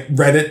peruses like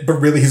Reddit, but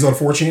really he's on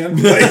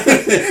 4chan. Like,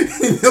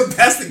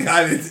 that's the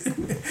guy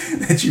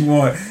that you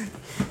want.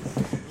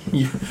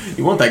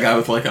 You want that guy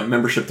with like a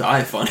membership to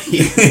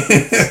iFunny.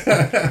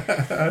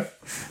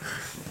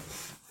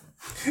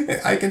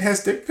 Icon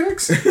has dick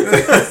pics.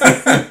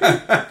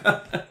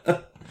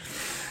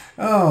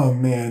 Oh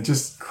man,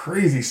 just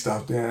crazy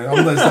stuff, man.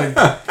 I'm just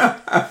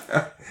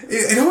like,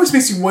 it always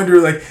makes you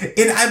wonder, like,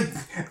 and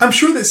I'm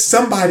sure that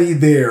somebody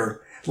there,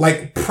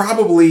 like,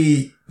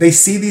 probably they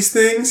see these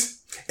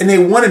things and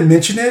they want to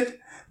mention it,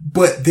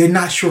 but they're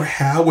not sure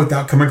how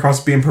without coming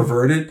across being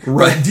perverted.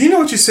 Right. Like, do you know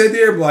what you said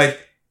there? Like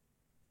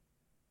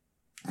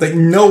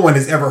no one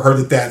has ever heard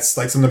that that's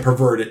like something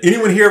perverted.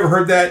 Anyone here ever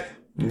heard that?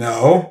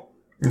 No.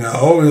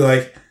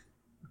 Like,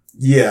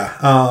 yeah.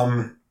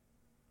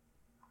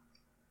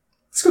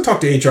 Let's go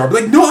talk to HR. Be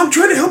like, no, I'm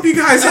trying to help you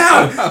guys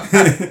out.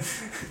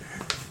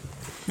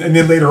 And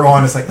then later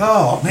on, it's like,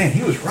 oh man,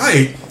 he was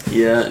right.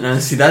 Yeah, now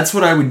see, that's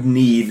what I would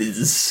need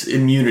is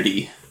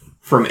immunity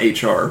from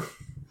HR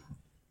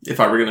if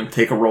I were going to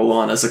take a role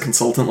on as a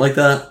consultant like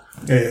that.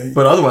 Yeah.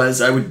 But otherwise,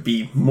 I would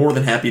be more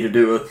than happy to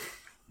do it.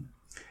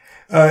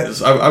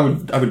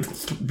 I would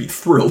be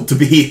thrilled to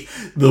be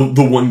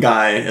the one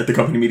guy at the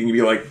company meeting and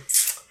be like,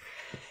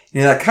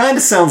 yeah, that kind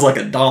of sounds like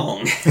a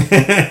dong.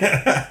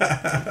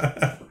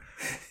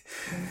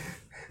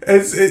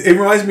 It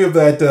reminds me of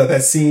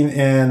that scene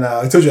in,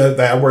 I told you that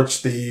I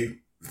watched the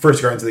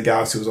first Guardians of the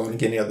Galaxy was on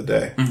again the other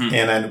day. Mm-hmm.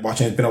 And I'm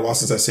watching it. It's been a while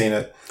since I've seen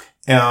it.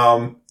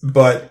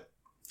 But,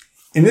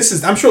 and this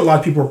is, I'm sure a lot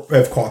of people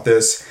have caught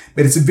this,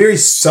 but it's a very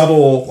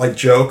subtle, like,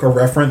 joke or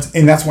reference.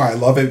 And that's why I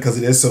love it, because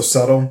it is so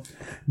subtle.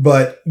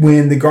 But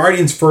when the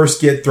Guardians first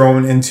get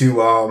thrown into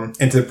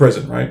the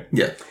prison, right?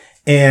 Yeah.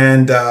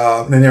 And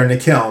then they're in the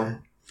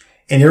kiln,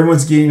 and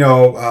everyone's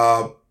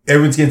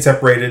getting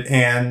separated,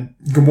 and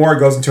Gamora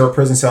goes into her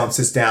prison cell and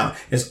sits down.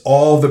 There's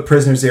all the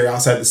prisoners there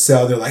outside the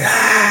cell. They're like,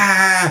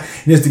 ah!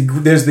 And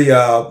there's the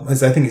I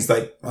think he's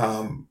like,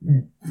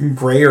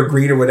 Gray or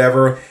Greed or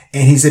whatever.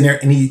 And he's in there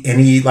and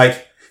he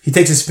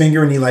takes his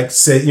finger and he like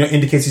says,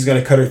 indicates he's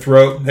going to cut her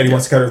throat, that he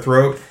wants to cut her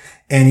throat.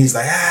 And he's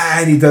like,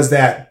 and he does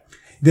that.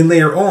 Then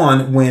later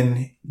on,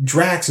 when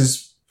Drax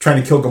is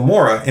trying to kill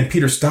Gamora, and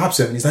Peter stops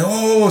him, and he's like,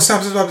 oh,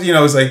 stop. It's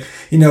like,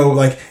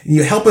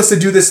 you help us to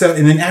do this stuff.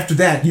 And then after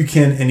that, you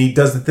can, and he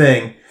does the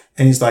thing.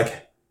 And he's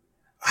like,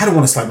 I don't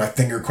want to slide my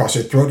finger across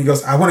her throat. He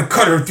goes, I want to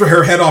cut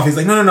her head off. He's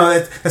like, no,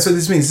 that's what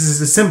this means. This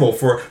is a symbol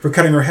for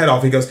cutting her head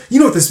off. He goes, you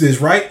know what this is,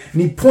 right?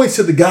 And he points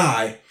to the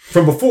guy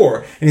from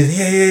before. And he's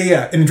like,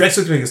 yeah. And Drax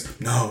looks at me and goes,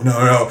 no.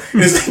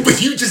 And he's like,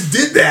 but you just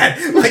did that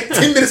like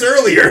 10 minutes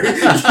earlier. You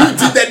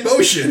did that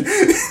motion.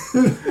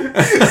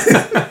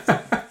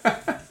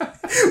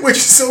 Which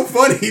is so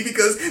funny,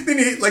 because then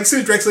he, like, soon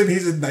as Drax leaves,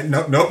 he's like,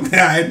 nope, I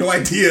had no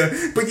idea.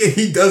 But yeah,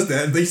 he does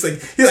that. But he's like,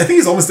 I think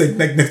he's almost like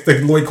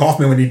Lloyd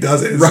Kaufman when he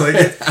does it. It's right.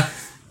 Like,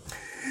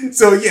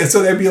 so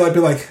that'd be like,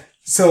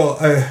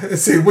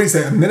 let's see, what do you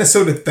say?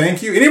 Minnesota,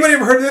 thank you. Anybody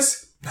ever heard of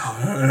this? No.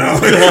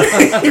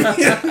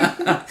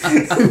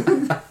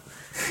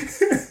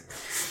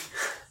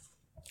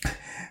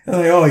 I'm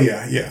like, oh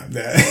yeah,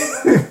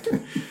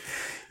 that.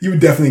 you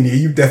definitely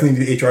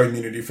need HR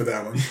immunity for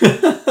that one.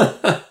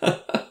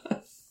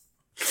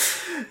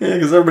 Yeah,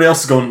 because everybody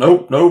else is going,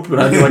 nope, nope. And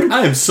I'd be like,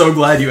 I am so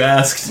glad you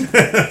asked.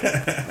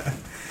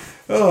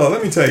 Oh,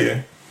 let me tell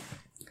you.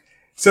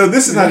 So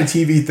this is not a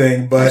TV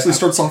thing, but... Actually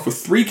starts off with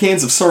 3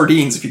 cans of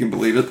sardines, if you can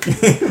believe it.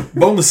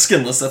 Boneless,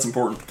 skinless, that's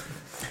important.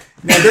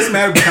 Now, it doesn't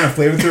matter what kind of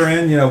flavor they're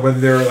in, whether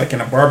they're like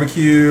in a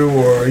barbecue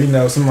or,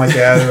 something like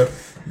that.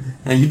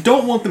 And you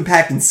don't want them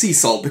packed in sea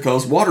salt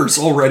because water's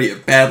already a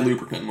bad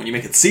lubricant. When you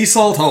make it sea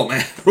salt, oh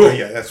man. Oh,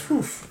 yeah, that's...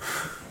 Oof.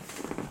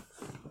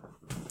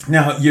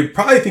 Now, you're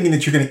probably thinking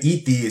that you're going to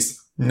eat these.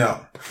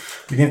 No.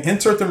 You're going to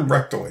insert them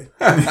rectally.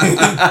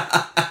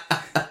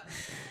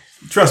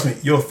 Trust me,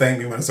 you'll thank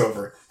me when it's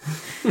over.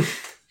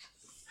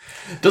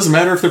 Doesn't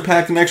matter if they're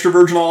packed in extra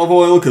virgin olive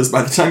oil, because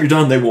by the time you're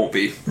done, they won't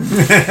be.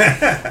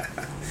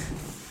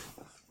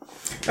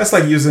 That's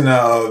like using,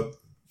 the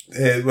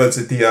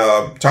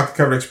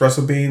chocolate-covered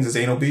espresso beans as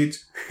anal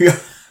beads.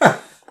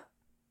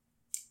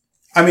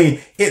 I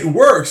mean, it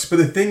works, but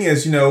the thing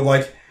is, your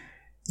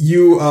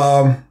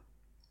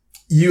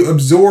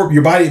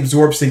body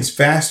absorbs things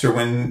faster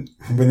when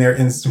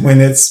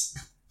it's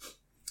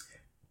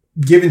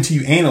given to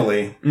you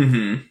anally,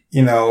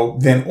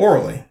 than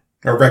orally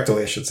or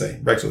rectally, I should say,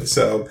 rectally.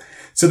 So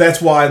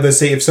that's why, let's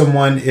say if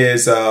someone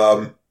is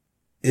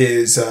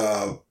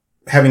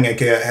having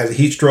has a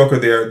heat stroke or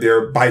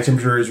their body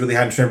temperature is really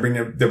high and trying to bring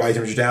their body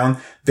temperature down,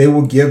 they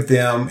will give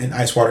them an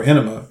ice water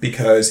enema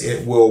because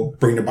it will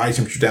bring their body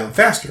temperature down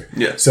faster.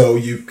 Yeah. So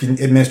you can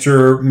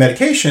administer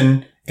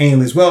medication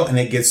anally as well, and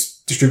it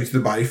gets distributed to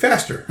the body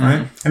faster,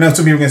 right? I know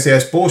some people are going to say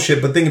that's bullshit,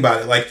 but think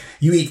about it. Like,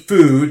 you eat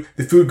food,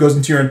 the food goes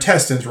into your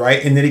intestines,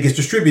 right? And then it gets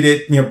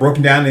distributed,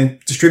 broken down and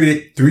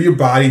distributed through your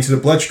body into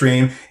the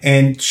bloodstream,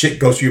 and shit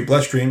goes through your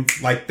bloodstream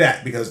like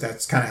that, because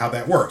that's kind of how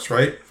that works,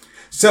 right?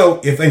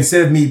 So if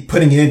instead of me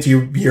putting it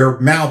into your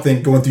mouth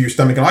and going through your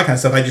stomach and all that kind of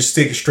stuff, I just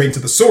stick it straight into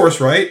the source,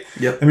 right?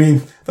 Yep. I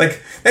mean,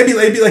 like, it'd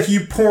be like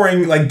you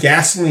pouring like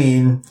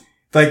gasoline,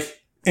 like,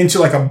 into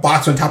like a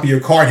box on top of your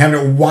car and having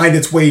it wind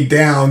its way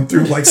down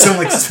through like some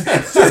like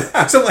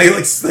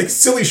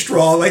silly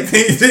straw like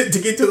thing to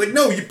get to, like,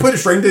 no, you put it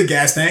straight into the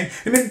gas tank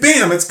and then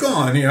bam, it's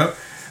gone,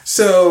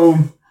 So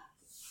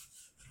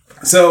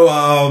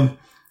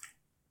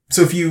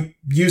if you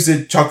use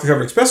the chocolate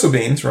covered espresso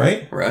beans,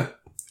 right? Right.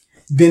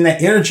 Then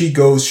that energy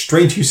goes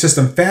straight into your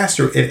system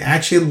faster. It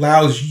actually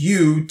allows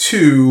you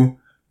to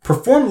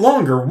perform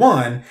longer,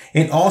 one,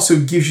 and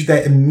also gives you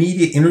that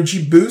immediate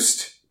energy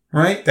boost.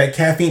 Right? That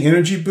caffeine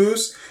energy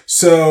boost.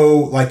 So,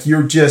 like,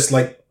 you're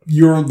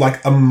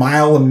like a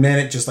mile a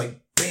minute, just like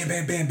bam,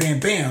 bam, bam,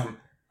 bam, bam.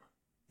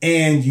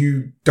 And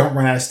you don't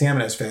run out of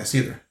stamina as fast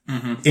either.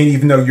 Mm-hmm. And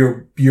even though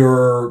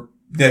you're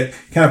kind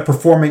of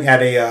performing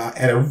at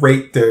a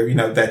rate there,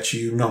 that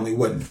you normally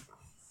wouldn't.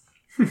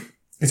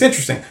 It's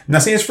interesting. I'm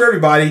not saying it's for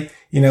everybody,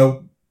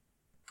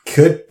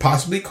 could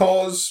possibly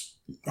cause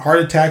heart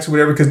attacks or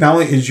whatever, because not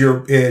only is your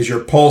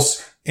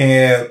pulse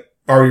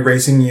already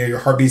racing, your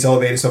heartbeat's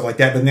elevated, stuff like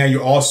that, but now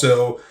you're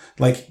also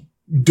like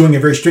doing a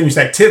very strenuous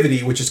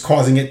activity, which is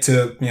causing it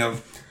to,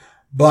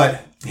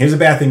 but here's a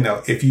bad thing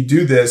though. If you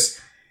do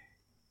this,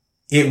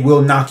 it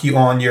will knock you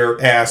on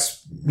your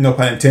ass, no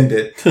pun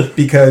intended,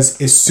 because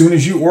as soon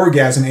as you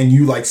orgasm and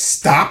you like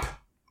stop,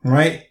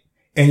 right?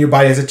 And your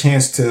body has a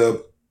chance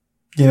to,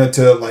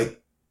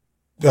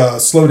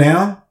 slow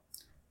down,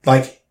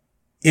 like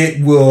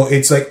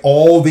it's like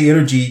all the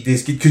energy,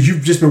 because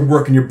you've just been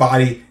working your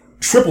body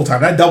triple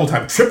time, not double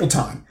time, triple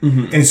time.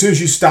 Mm-hmm. And as soon as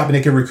you stop and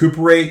it can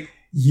recuperate,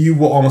 you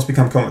will almost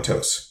become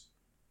comatose.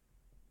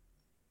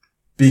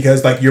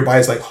 Because like your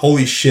body's like,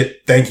 holy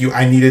shit, thank you,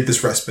 I needed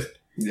this respite.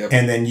 Yep.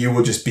 And then you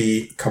will just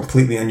be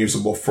completely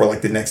unusable for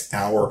like the next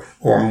hour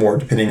or more,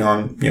 depending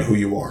on, who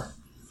you are.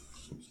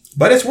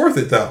 But it's worth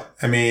it though.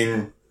 I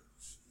mean,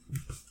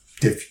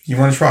 if you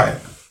want to try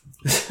it.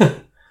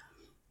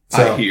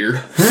 So, I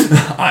hear.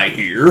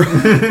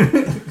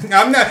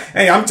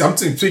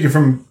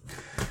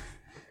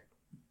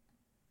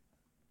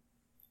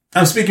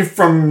 I'm speaking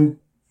from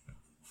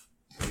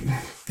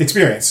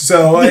experience.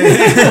 So,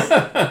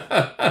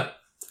 I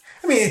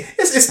mean,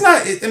 it's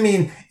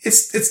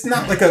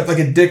not like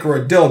a dick or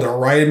a dildo,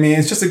 right? I mean,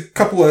 it's just a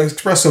couple of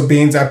espresso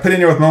beans I put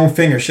in there with my own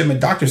finger. Shit, my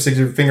doctor sticks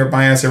her finger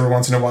by us every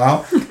once in a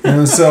while.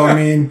 So, I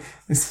mean,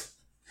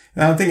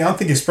 I don't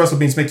think espresso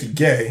beans make you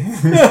gay.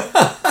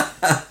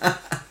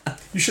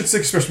 You should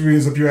stick espresso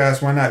beans up your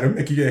ass. Why not? It'll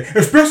make you gay.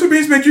 Espresso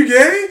beans make you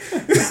gay?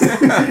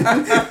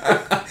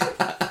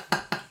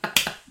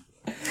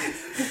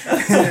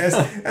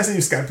 That's a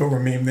new Scott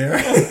Pilgrim meme there.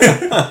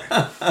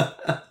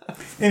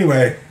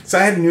 Anyway, so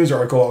I had a news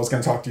article I was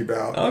going to talk to you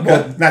about. Okay.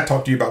 Well, not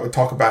talk to you about, but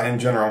talk about in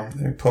general. Let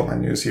me pull up my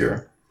news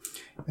here.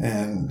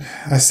 And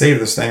I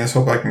saved this thing. Let's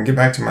hope I can get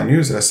back to my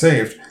news that I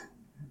saved.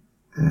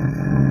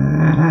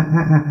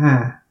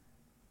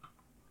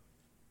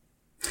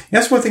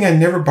 That's one thing I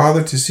never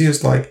bothered to see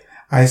is like,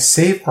 I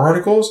save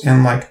articles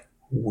and like,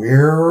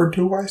 where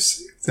do I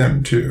save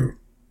them to?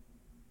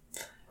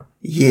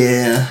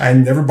 Yeah. I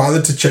never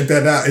bothered to check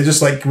that out. It's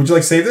just like, would you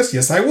like to save this?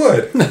 Yes, I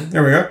would.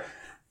 There we go.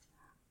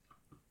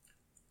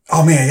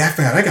 Oh man, yeah, I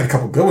forgot. I got a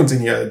couple good ones in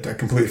here that I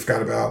completely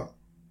forgot about.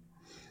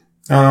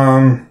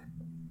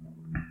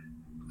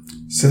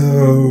 So,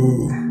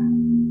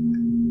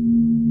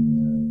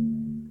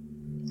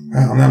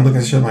 wow, now I'm looking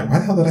at shit. I'm like, why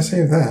the hell did I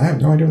save that? I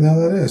have no idea what the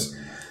hell that is.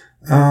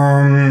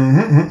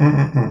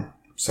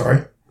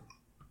 Sorry.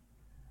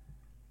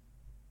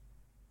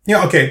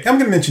 Yeah, okay. I'm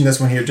going to mention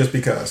this one here just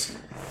because.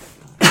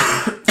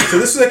 So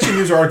this is actually a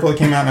news article that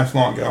came out not too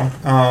long ago.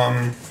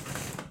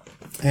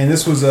 And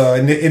this was,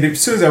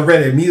 as soon as I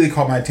read it, it immediately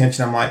caught my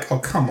attention. I'm like, oh,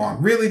 come on.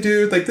 Really,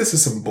 dude? Like, this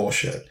is some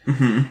bullshit.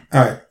 Mm-hmm.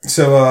 All right.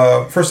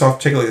 So, first off,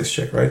 take a look at this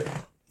chick, right?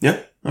 Yeah.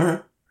 All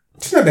right.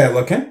 She's not bad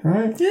looking. All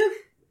right. Yeah.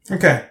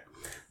 Okay.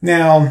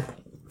 Now,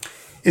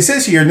 it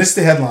says here, and this is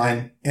the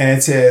headline, and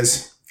it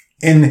says,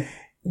 and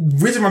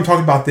the reason why I'm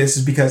talking about this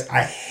is because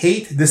I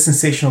hate this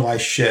sensationalized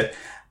shit.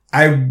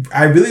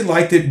 I really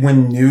liked it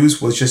when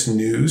news was just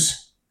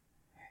news.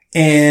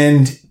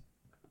 And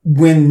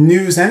when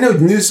news, I know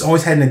news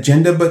always had an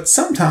agenda, but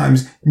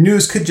sometimes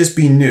news could just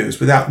be news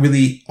without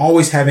really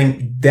always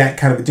having that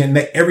kind of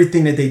agenda. That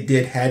everything that they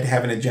did had to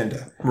have an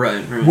agenda.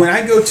 Right. When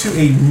I go to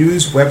a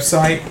news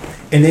website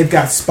and they've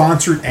got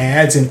sponsored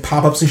ads and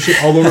pop-ups and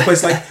shit all over the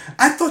place, like,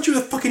 I thought you were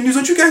the fucking news.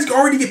 Don't you guys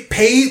already get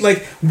paid?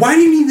 Like, why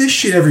do you need this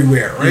shit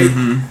everywhere, right?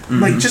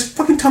 Like, just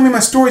fucking tell me my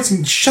stories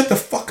and shut the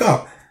fuck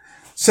up.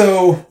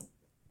 So,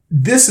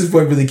 this is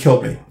what really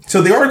killed me.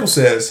 So, the article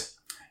says,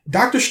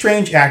 Doctor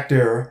Strange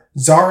actor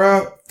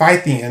Zara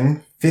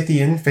Zara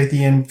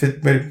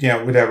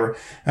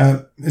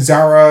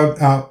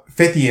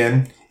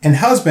Fithian and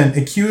husband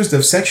accused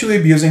of sexually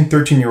abusing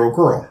 13-year-old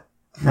girl.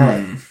 All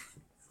right.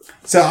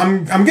 So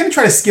I'm going to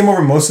try to skim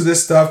over most of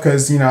this stuff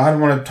because, I don't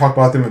want to talk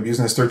about them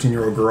abusing this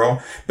 13-year-old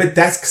girl, but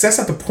that's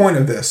not the point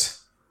of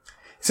this.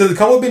 So the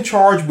couple have been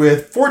charged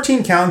with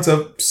 14 counts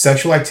of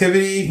sexual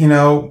activity,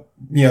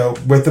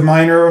 with the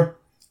minor,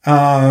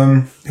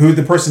 who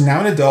the person,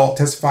 now an adult,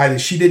 testified that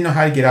she didn't know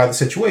how to get out of the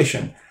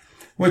situation,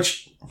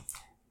 which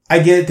I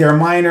get it. They're a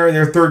minor.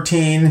 They're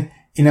 13,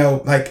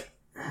 like,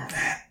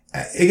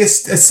 I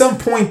guess at some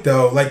point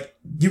though, like,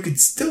 you could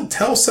still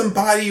tell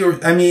somebody, or,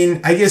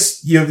 I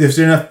guess, if there's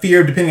enough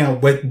fear, depending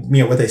on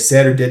what they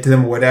said or did to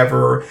them or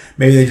whatever,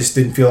 maybe they just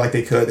didn't feel like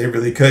they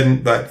really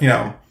couldn't, but,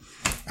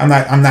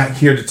 I'm not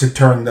here to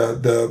turn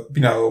to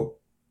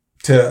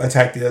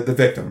attack the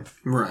victim.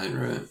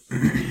 Right.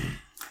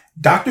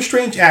 Doctor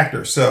Strange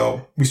actor.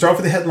 So we start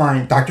with the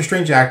headline, Doctor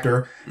Strange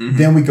actor. Mm-hmm.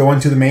 Then we go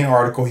into the main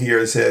article here.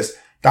 It says,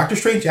 Doctor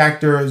Strange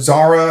actor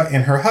Zara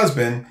and her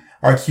husband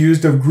are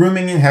accused of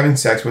grooming and having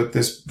sex with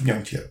this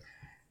young chick.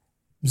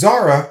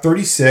 Zara,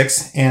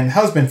 36, and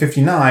husband,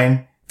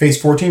 59,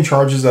 face 14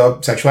 charges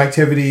of sexual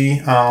activity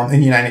in the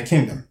United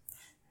Kingdom.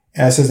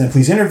 As it says in a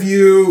police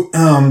interview,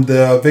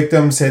 the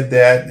victim said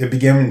that it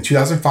began in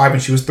 2005 when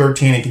she was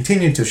 13 and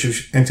continued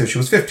until she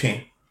was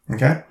 15.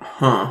 Okay?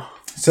 Huh.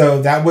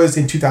 So that was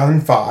in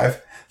 2005.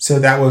 So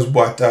that was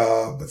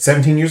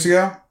 17 years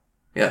ago?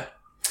 Yeah.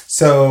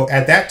 So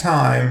at that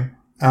time,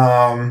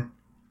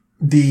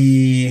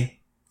 the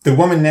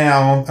woman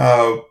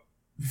now,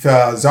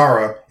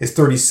 Zara, is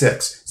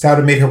 36. So that would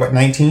have made her,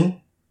 19?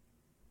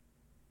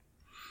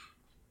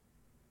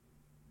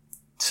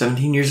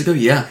 17 years ago?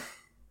 Yeah.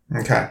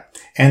 Okay.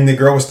 And the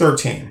girl was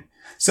 13.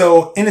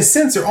 So in a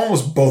sense, they're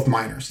almost both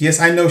minors. Yes,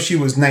 I know she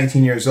was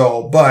 19 years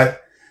old, but,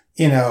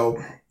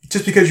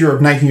 just because you're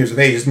 19 years of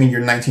age doesn't mean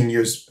you're 19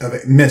 years of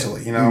it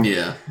mentally,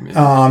 Yeah.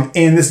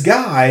 And this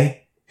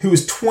guy who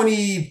was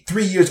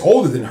 23 years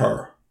older than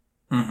her.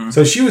 Mm-hmm.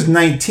 So she was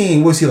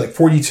 19. Was he like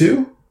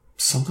 42?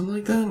 Something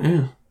like that.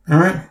 Yeah. All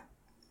right.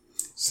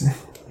 So,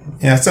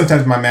 yeah.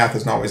 Sometimes my math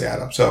doesn't always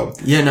add up. So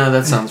yeah, no,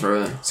 that sounds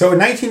right. So a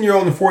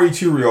 19-year-old and a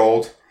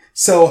 42-year-old.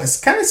 So it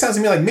kind of sounds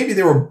to me like maybe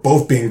they were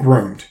both being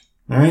groomed.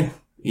 All right.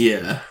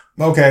 Yeah.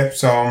 Okay.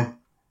 So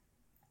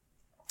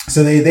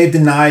they've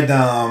denied,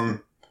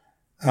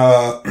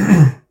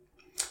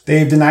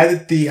 they've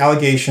denied the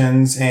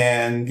allegations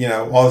and,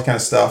 all this kind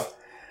of stuff.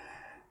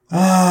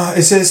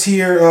 It says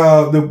here,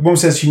 the woman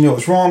says she knew it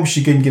was wrong, but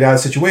she couldn't get out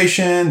of the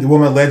situation. The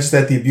woman alleges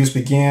that the abuse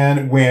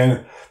began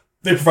when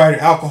they provided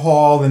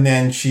alcohol and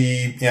then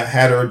she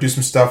had her do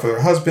some stuff with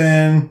her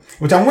husband,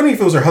 which I'm wondering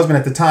if it was her husband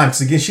at the time,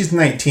 because again, she's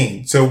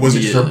 19. So was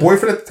it just her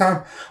boyfriend at the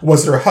time? Or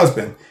was it her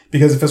husband?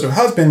 Because if it's her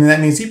husband, then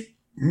that means he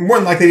more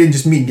than likely didn't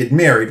just meet and get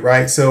married,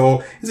 right?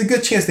 So there's a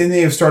good chance they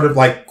may have started,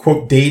 like,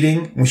 quote,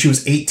 dating when she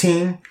was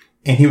 18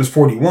 and he was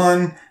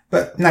 41,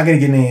 but not going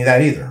to get any of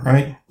that either,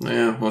 right?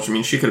 Yeah, well,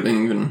 she could have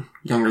been even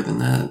younger than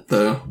that,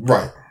 though.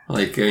 Right.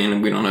 Like, we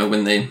don't know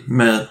when they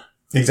met.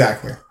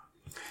 Exactly.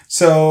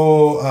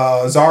 So,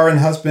 Zara and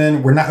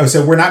husband we're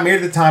not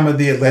married at the time of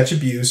the alleged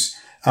abuse.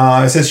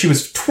 It says she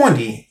was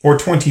 20 or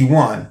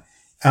 21.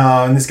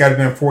 And this guy would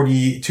have been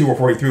 42 or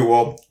 43.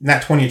 Well,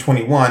 not 20 or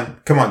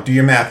 21. Come on, do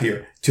your math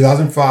here.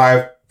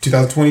 2005,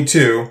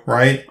 2022,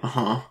 right?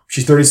 Uh-huh.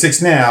 She's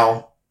 36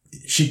 now.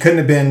 She couldn't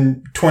have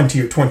been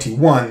 20 or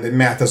 21. The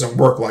math doesn't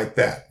work like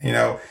that.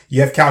 You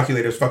have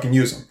calculators, fucking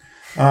use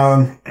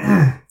them.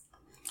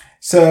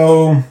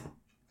 So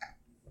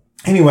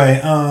anyway,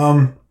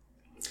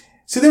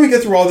 so then we go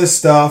through all this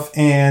stuff,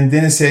 and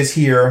then it says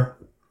here,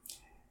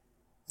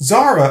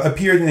 Zara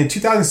appeared in the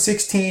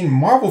 2016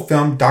 Marvel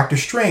film Doctor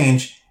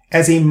Strange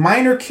as a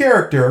minor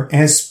character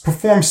and has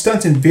performed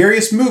stunts in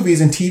various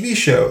movies and TV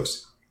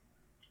shows.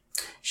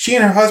 She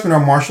and her husband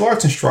are martial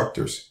arts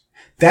instructors.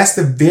 That's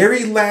the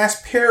very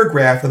last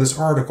paragraph of this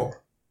article.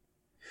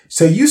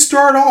 So you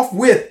start off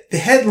with the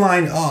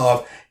headline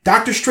of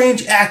Doctor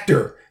Strange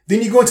actor.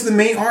 Then you go into the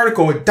main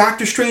article with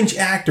Doctor Strange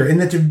actor.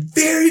 And at the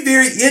very,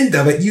 very end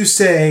of it, you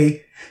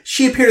say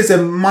she appeared as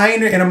a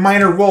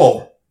minor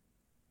role.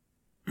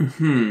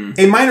 Mm-hmm.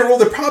 A minor role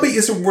that probably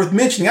isn't worth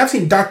mentioning. I've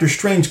seen Doctor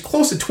Strange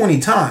close to 20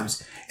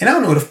 times. And I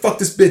don't know who the fuck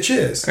this bitch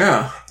is.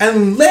 Yeah.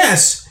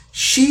 Unless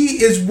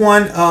she is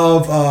one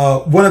of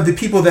the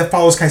people that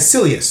follows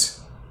Caecilius,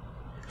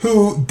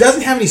 who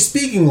doesn't have any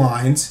speaking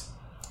lines.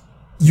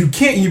 You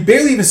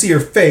barely even see her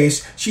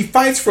face. She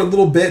fights for a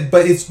little bit,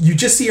 but you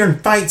just see her in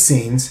fight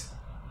scenes.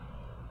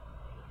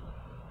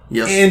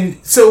 Yep.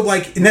 And so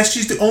and that's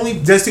the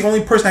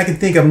only person I can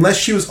think of, unless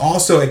she was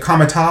also at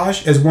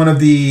Comitage as one of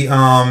the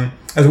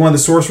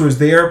sorcerers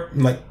there,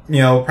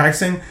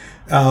 practicing,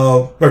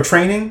 or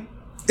training.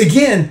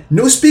 Again,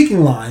 no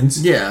speaking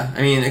lines. Yeah,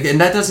 I mean, and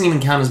that doesn't even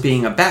count as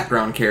being a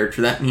background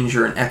character. That means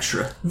you're an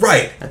extra.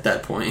 Right. At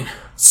that point.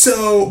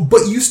 So,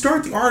 but you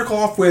start the article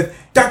off with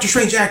Doctor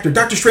Strange actor,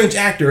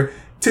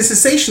 to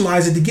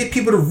sensationalize it, to get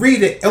people to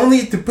read it,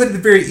 only to put at the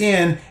very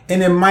end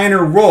in a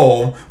minor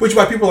role, which is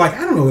why people are like,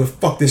 I don't know who the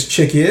fuck this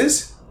chick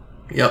is.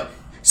 Yep.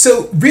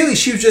 So, really,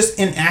 she was just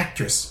an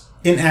actress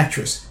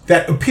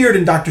that appeared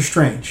in Doctor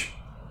Strange.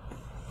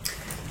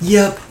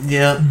 Yep.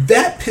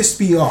 That pissed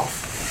me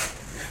off.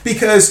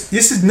 Because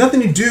this has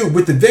nothing to do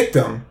with the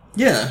victim.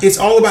 Yeah. It's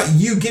all about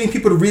you getting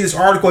people to read this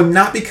article,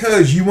 not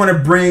because you want to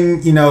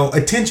bring,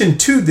 attention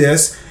to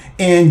this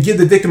and give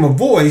the victim a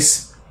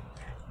voice,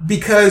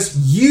 because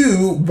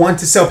you want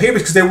to sell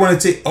papers, because they wanted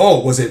to say,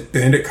 oh, was it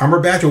Benedict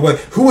Cumberbatch or what?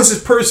 Who was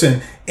this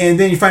person? And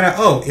then you find out,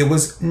 oh, it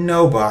was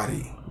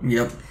nobody.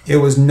 Yep. It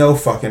was no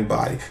fucking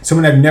body.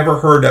 Someone I've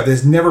never heard of,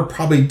 has never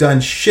probably done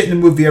shit in a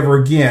movie ever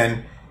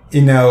again.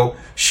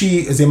 She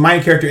is a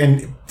minor character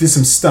and did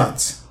some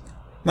stunts.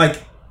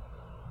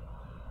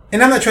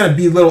 And I'm not trying to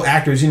belittle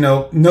actors,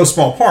 no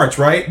small parts,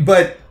 right?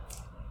 But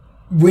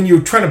when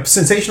you're trying to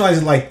sensationalize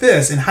it like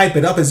this and hype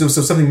it up as if it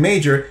was something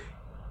major,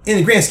 in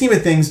the grand scheme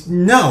of things,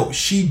 no,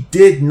 she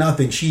did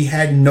nothing. She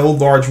had no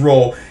large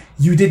role.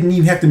 You didn't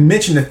even have to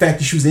mention the fact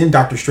that she was in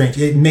Doctor Strange.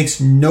 It makes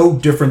no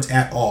difference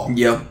at all.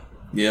 Yep.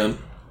 Yeah.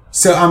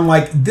 So I'm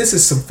like, this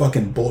is some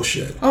fucking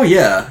bullshit. Oh,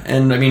 yeah.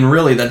 And I mean,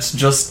 really, that's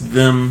just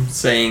them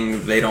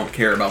saying they don't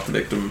care about the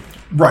victim.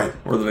 Right.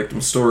 Or the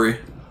victim's story.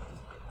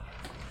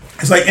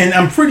 It's and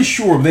I'm pretty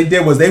sure what they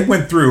did was they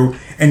went through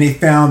and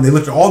they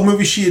looked at all the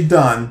movies she had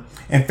done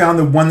and found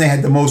the one that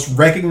had the most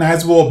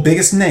recognizable,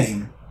 biggest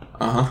name.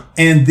 Uh-huh.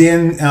 And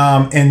then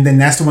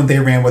that's the one they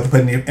ran with to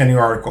put in the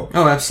article.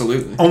 Oh,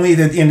 absolutely. Only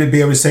at the end to be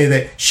able to say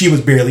that she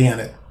was barely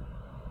in it.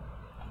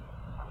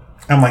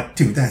 I'm like,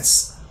 dude,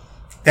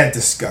 that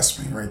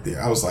disgusts me right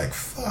there. I was like,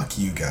 fuck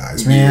you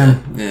guys,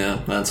 man.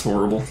 Yeah, that's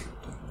horrible.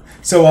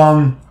 So,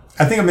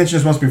 I think I mentioned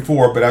this once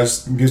before, but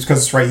just because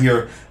it's right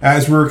here.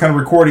 As we're kind of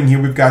recording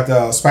here, we've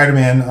got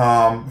Spider-Man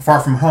Far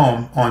From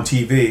Home on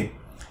TV.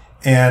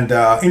 And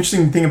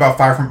interesting thing about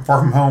Far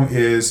From Home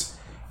is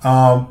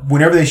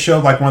whenever they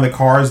showed one of the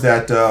cars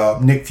that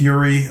Nick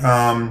Fury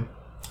or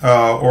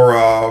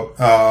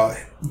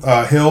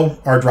Hill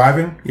are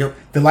driving, yep,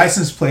 the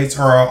license plates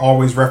are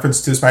always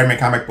referenced to Spider-Man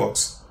comic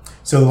books.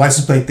 So the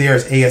license plate there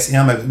is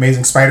ASM,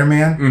 Amazing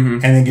Spider-Man,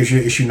 and then gives you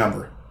an issue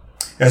number.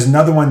 There's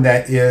another one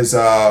that is...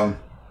 not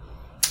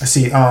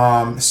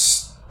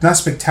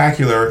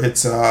Spectacular.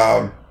 It's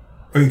because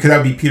that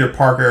would be Peter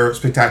Parker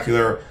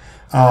Spectacular.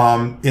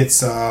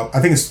 It's I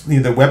think it's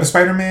the Web of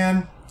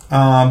Spider-Man.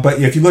 But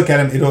if you look at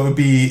them, it'll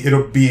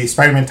be a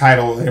Spider-Man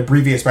title, an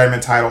abbreviated Spider-Man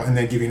title, and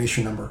then give you an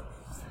issue number.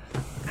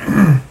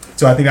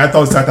 So I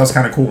thought that was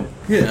kind of cool.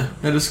 Yeah,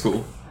 that is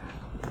cool.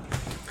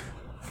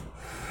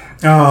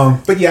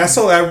 But yeah, I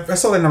saw that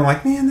and I'm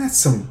like, man, that's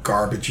some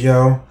garbage,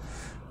 yo.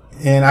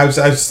 And I was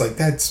just like,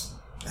 that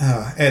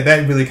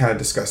really kind of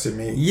disgusted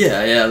me.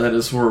 Yeah, that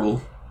is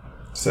horrible.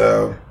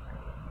 So,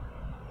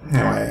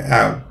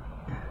 anyway,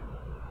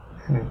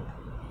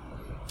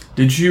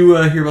 did you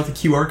hear about the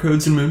QR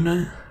codes in Moon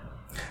Knight?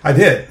 I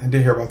did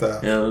hear about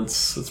that. Yeah,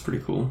 that's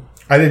pretty cool.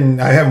 I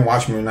haven't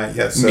watched Moon Knight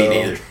yet, so...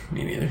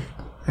 Me neither.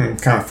 I'm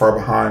kind of far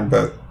behind,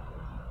 but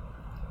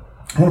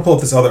I want to pull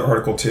up this other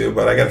article too,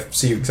 but I got to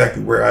see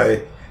exactly where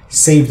I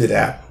saved it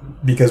at,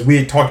 because we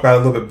had talked about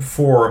it a little bit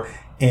before,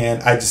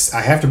 and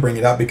I have to bring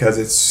it up because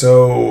it's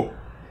so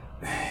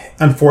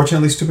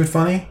unfortunately stupid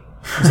funny.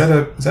 Is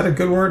that a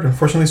good word?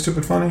 Unfortunately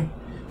stupid funny?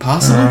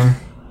 Possibly.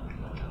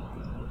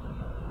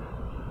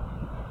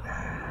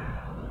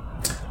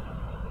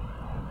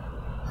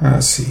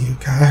 Let's see.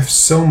 God, I have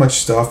so much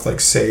stuff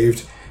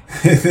saved.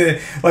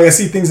 I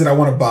see things that I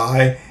want to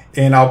buy,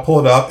 and I'll pull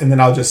it up, and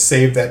then I'll just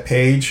save that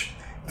page.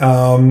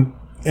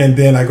 And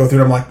then I go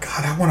through it, I'm like,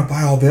 God, I want to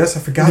buy all this. I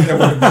forgot that I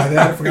want to buy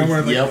that. I forgot I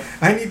want to, Yep.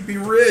 I need to be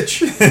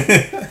rich. Yep.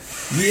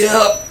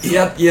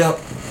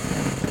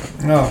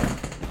 Oh.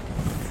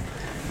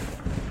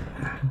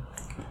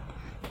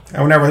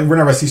 And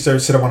whenever I see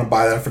shit I want to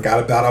buy that I forgot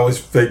about, I always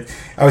get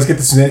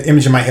this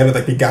image in my head of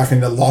like the guy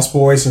from the Lost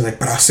Boys, and like,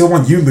 but I still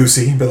want you,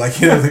 Lucy. But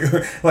like, you know,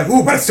 like,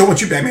 ooh, but I still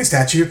want you, Batman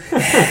statue.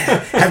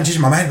 Haven't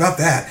changed my mind about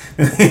that.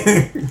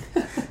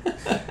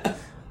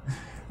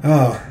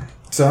 Oh,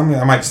 so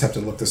I might just have to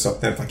look this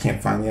up then if I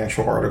can't find the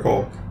actual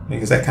article,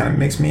 because that kind of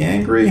makes me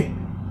angry.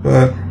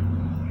 But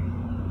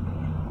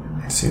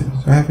let's see, do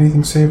I have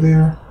anything saved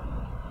there?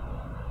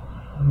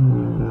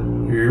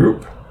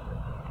 Nope.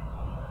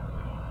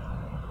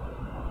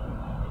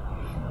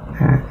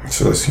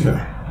 So let's see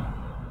here.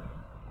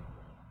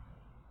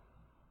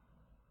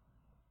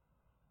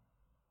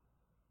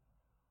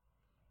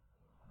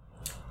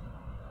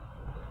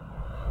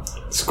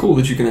 It's cool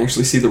that you can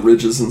actually see the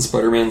ridges in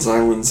Spider-Man's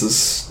islands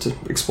as to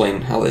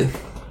explain how they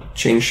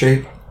change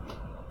shape.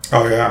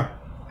 Oh yeah.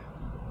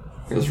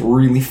 It was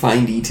really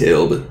fine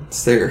detail, but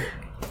it's there.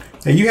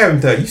 Hey, you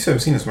haven't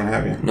seen this one,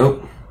 have you?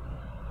 Nope.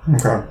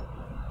 Okay.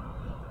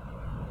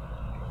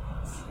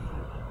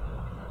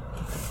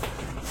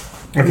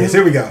 Okay, so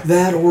here we go.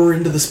 That or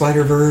Into the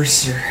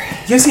Spider-Verse. Or...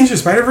 You guys seen your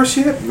Spider-Verse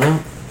yet? No.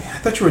 I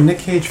thought you were a Nick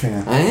Cage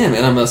fan. I am,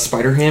 and I'm a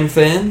Spider-Ham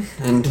fan,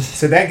 and...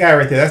 So that guy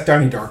right there, that's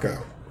Donnie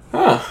Darko.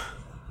 Huh.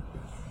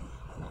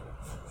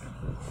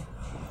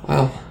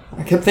 Wow.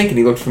 I kept thinking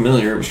he looked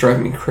familiar. It was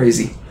driving me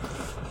crazy.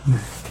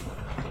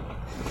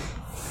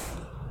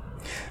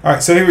 All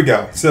right, so here we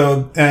go.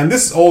 So, and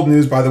this is old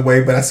news, by the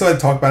way, but I still had to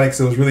talk about it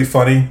because it was really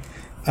funny.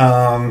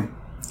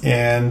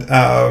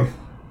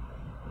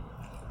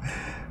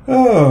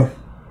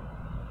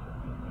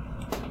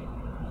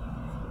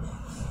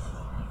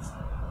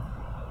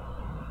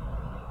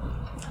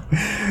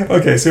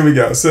 Okay, so here we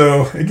go.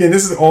 So, again,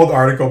 this is an old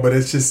article, but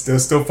it's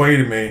still funny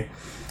to me.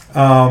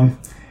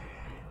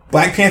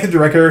 Black Panther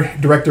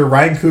director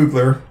Ryan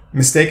Coogler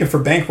mistaken for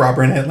bank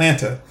robber in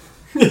Atlanta.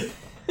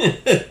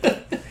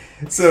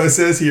 So it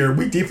says here,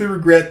 we deeply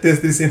regret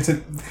that this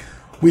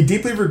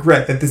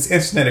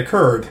incident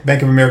occurred,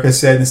 Bank of America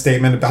said in a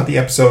statement about the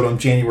episode on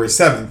January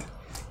 7th.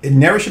 It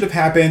never should have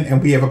happened,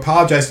 and we have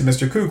apologized to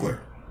Mr. Coogler.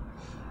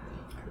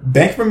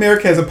 Bank of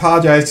America has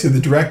apologized to the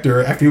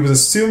director after he was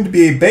assumed to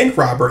be a bank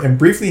robber and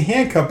briefly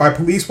handcuffed by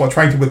police while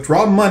trying to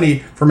withdraw money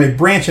from a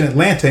branch in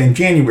Atlanta in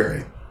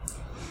January.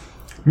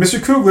 Mr.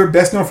 Coogler,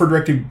 best known for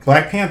directing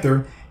Black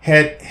Panther,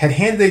 had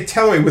handed a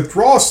teller a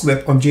withdrawal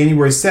slip on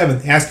January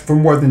 7th, asking for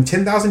more than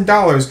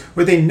 $10,000,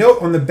 with a note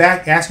on the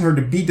back asking her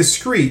to be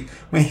discreet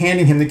when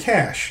handing him the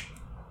cash.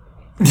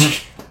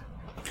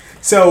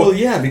 So, Well,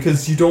 yeah,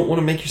 because you don't want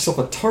to make yourself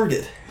a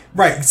target.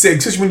 right, so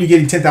especially when you're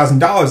getting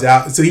 $10,000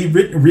 out. So he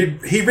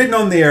written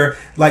on there,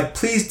 like,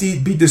 please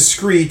be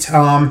discreet,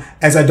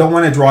 as I don't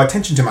want to draw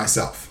attention to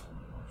myself.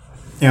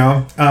 You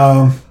know?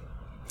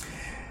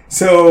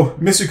 So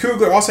Mr.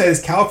 Coogler also had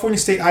his California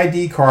State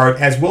ID card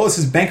as well as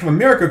his Bank of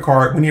America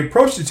card when he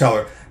approached the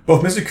teller.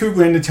 Both Mr.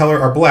 Coogler and the teller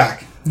are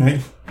black.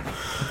 Right?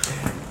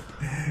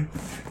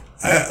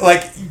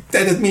 Like,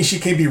 that doesn't mean she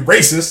can't be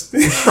racist.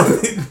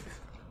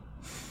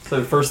 So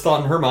the first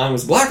thought in her mind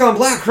was black on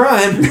black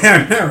crime.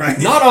 Yeah, right.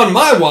 Not on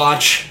my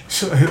watch.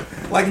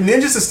 Like,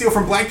 ninjas to steal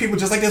from black people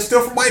just like they'll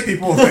steal from white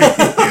people.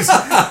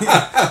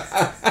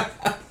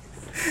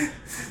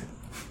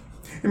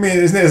 I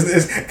mean, because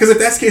if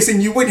that's the case, then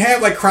you wouldn't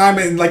have like crime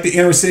in like the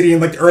inner city and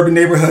like the urban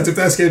neighborhoods. If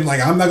that's the case, like,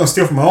 I'm not gonna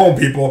steal from my own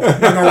people.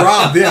 I'm not gonna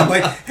rob them.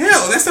 Like,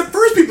 hell, that's the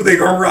first people they're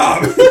gonna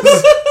rob.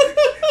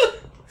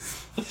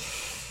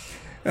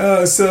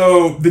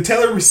 So the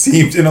teller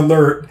received an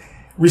alert.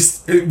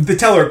 The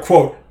teller,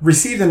 quote,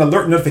 received an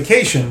alert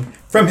notification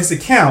from his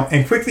account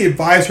and quickly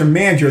advised her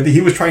manager that he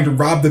was trying to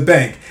rob the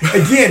bank.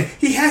 Again,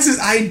 he has his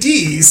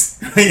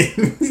IDs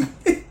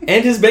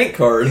And his bank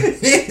card. and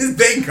his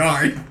bank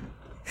card.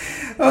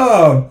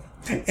 Oh,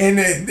 and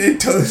it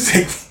told us,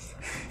 like,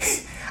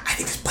 I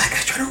think this black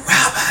guy's trying to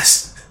rob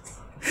us.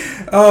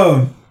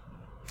 Oh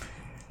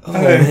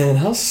man,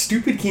 how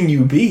stupid can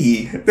you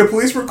be? The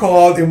police were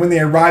called, and when they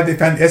arrived, they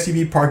found an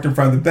SUV parked in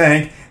front of the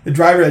bank. The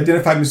driver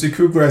identified Mr.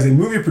 Coogler as a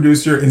movie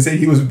producer and said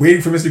he was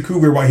waiting for Mr.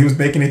 Coogler while he was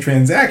making a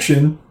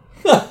transaction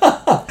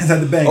inside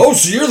the bank. Oh,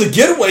 so you're the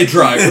getaway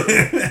driver.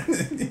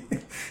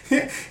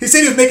 He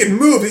said he was making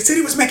movies. He said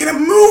he was making a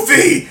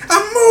movie. A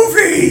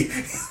movie.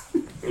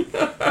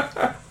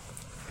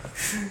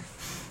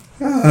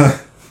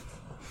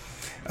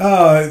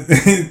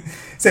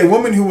 Say a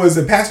woman who was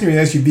a passenger in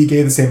the SUV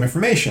gave the same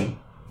information.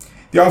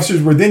 The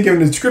officers were then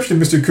given a description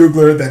of Mr.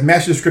 Coogler that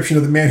matched the description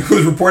of the man who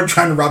was reported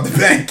trying to rob the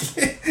bank.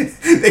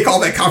 They call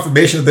that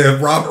confirmation of the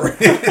robbery.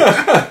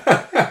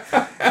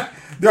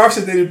 The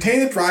officers then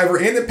detained the driver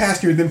and the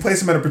passenger, then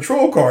placed him on a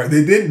patrol car.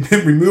 They then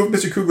removed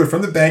Mr. Coogler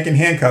from the bank in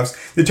handcuffs,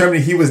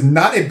 determining he was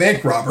not a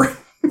bank robber.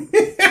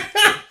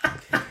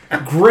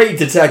 Great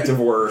detective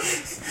work.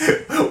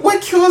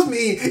 What kills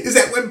me is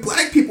that when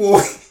black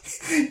people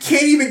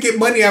can't even get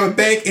money out of a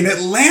bank in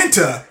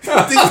Atlanta, the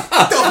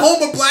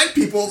home of black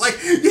people. Like,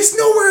 it's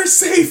nowhere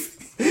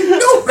safe.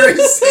 Nowhere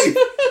is safe.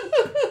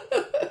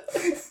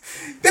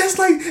 That's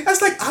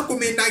like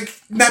Aquaman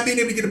not being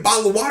able to get a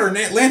bottle of water in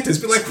Atlanta. It's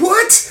be like,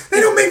 what?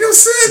 That don't make no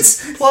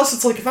sense. Plus,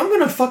 it's like, if I'm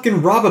gonna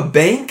fucking rob a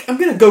bank, I'm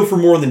gonna go for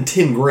more than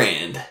 10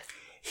 grand.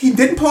 He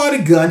didn't pull out a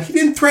gun. He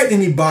didn't threaten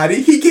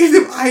anybody. He gave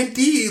them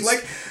ID.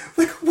 Like,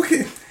 what?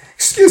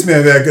 Excuse me,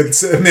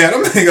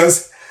 madam. He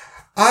goes,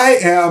 I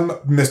am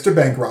Mr.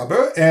 Bank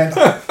Robber, and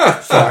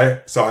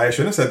sorry, I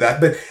shouldn't have said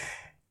that, but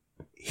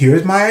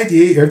here's my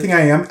ID, everything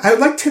I am. I would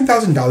like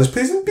 $10,000,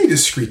 please, and be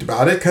discreet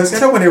about it, because I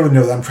don't want everyone to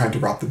know that I'm trying to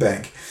rob the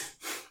bank.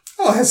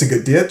 Oh, that's a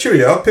good deal.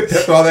 Cheerio, pip,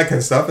 pip, all that kind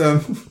of stuff.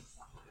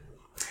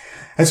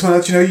 I just want to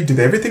let you know you did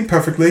everything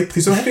perfectly.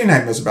 Please don't have any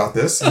nightmares about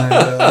this. And,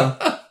 I'm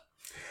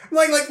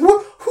like,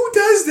 who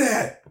does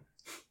that?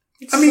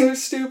 It's so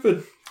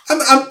stupid.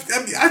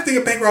 I think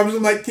of bank robbers.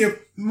 I'm like,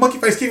 monkey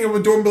face kicking over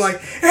the door and be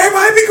like,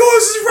 everybody be going,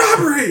 this is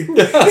robbery.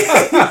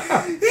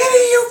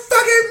 Any you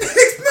fucking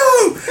next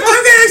move.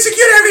 I'm gonna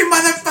execute every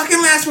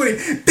motherfucking last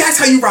one. That's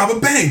how you rob a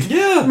bank.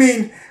 Yeah. I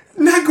mean,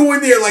 not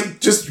going there like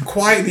just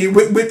quietly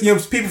with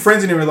people,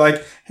 friends, and they were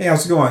like, hey,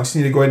 how's it going? I just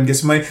need to go ahead and get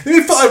some money. Let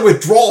me file a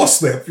withdrawal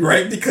slip,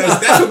 right?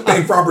 Because that's what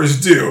bank robbers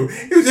do.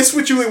 That's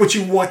what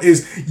you want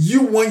is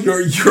you want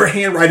your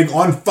handwriting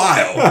on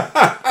file.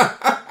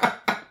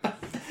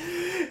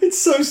 It's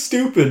so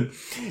stupid.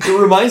 It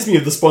reminds me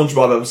of the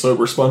SpongeBob episode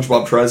where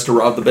SpongeBob tries to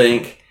rob the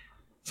bank.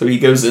 So he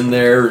goes in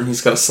there and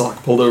he's got a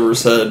sock pulled over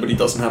his head, but he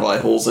doesn't have eye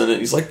holes in it.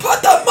 He's like,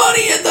 put the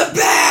money in the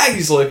bag!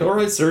 He's like,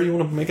 alright, sir, you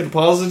want to make a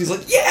deposit? He's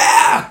like,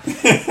 yeah!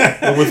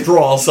 A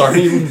withdrawal,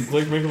 sorry.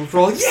 Like, make a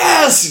withdrawal?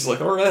 Yes! He's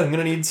like, alright, I'm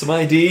going to need some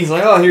ID. He's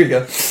like, oh, here you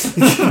go.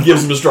 He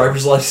gives him his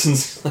driver's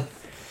license.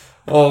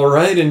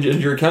 Alright, and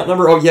your account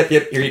number? Oh, yep,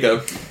 here you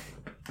go.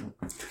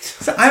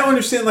 So I don't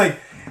understand, like,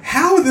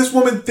 how would this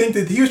woman think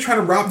that he was trying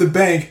to rob the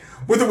bank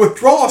with a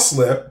withdrawal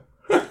slip,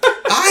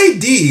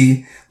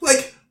 ID,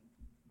 like,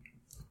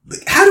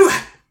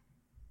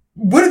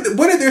 what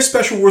are their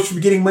special rules for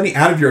getting money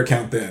out of your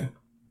account then?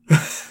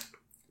 I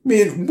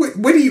mean, what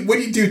do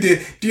you do?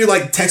 Do you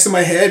like text in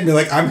my head and be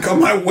like, I'm on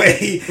my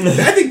way?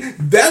 I think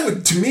that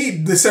would, to me,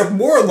 this have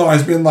more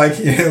alarms been like,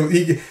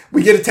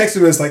 we get a text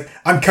that was like,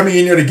 I'm coming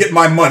in here to get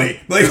my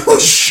money. Like, oh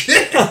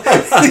shit!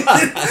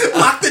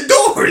 Lock the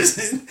doors.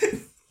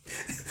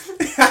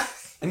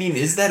 I mean,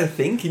 is that a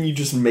thing? Can you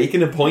just make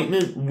an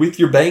appointment with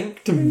your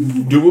bank to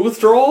do a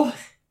withdrawal?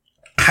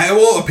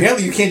 Well,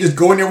 apparently you can't just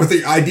go in there with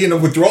the ID and a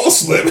withdrawal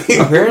slip.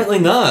 Apparently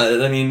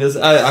not. I mean,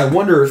 I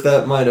wonder if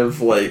that might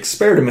have, like,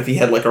 spared him if he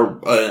had, like,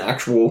 an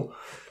actual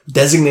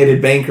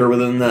designated banker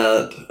within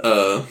that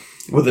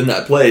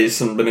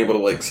place and been able to,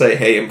 like, say,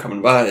 hey, I'm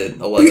coming by at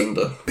 11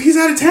 to... He's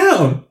out of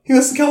town. He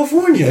lives in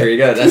California. There you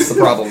go. That's the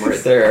problem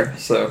right there,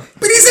 so...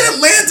 But he's in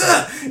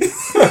Atlanta!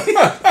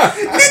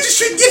 Ninja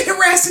shouldn't get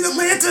harassed in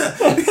Atlanta!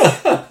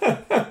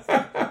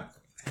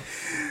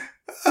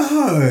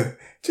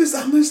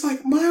 I'm just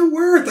like, my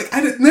word. Like,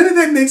 none of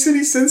that makes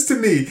any sense to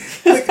me.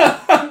 Like,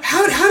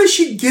 how did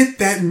she get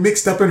that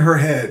mixed up in her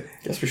head?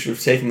 Guess we should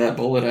have taken that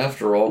bullet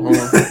after all,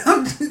 huh?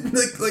 I'm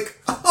like,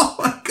 oh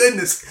my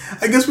goodness.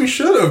 I guess we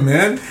should have,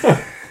 man.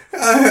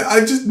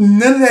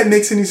 None of that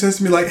makes any sense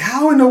to me. Like,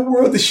 how in the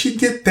world did she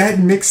get that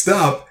mixed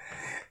up?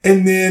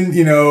 And then,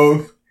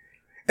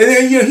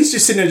 he's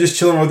just sitting there just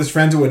chilling with his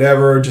friends or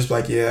whatever. Just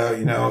like,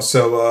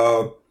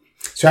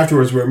 so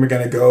afterwards, we're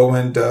going to go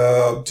and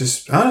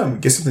just, I don't know,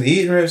 get something to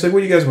eat. Right? It's like,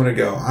 where do you guys want to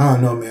go? I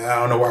don't know, man. I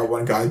don't know where I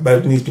want to go. But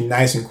it needs to be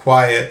nice and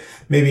quiet.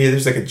 Maybe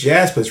there's like a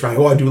jazz place around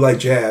here. Oh, I do like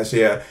jazz,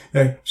 yeah.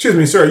 Excuse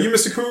me, sir. Are you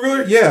Mr.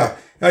 Coogler? Yeah.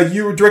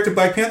 You directed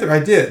Black Panther? I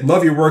did.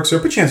 Love your work, sir.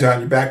 Put your hands out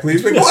on your back,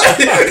 please. Like, what?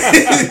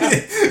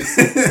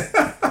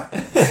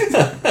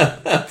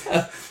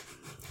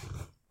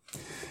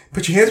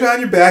 Put your hands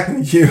behind your back.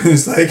 And he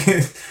was like...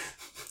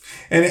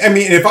 And I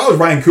mean, if I was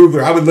Ryan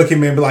Coogler, I would look at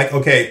him and be like,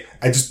 okay,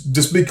 I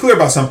just be clear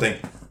about something.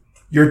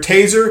 Your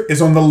taser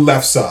is on the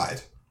left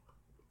side.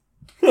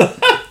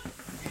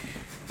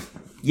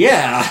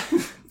 Yeah.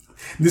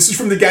 This is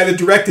from the guy that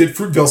directed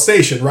Fruitvale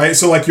Station, right?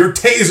 So, like, your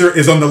taser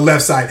is on the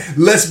left side.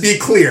 Let's be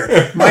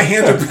clear. My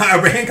hands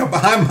are handcuffed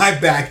behind my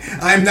back.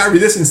 I am not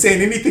resisting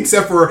saying anything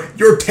except for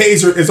your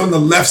taser is on the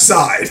left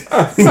side.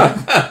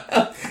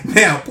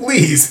 Now,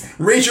 please,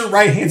 raise your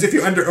right hands if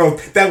you're under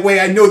oath. That way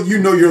I know you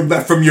know your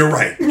left from your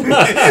right.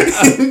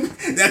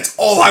 That's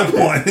all I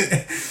want.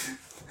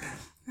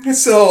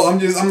 So, I'm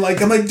like,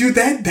 dude,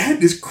 that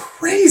is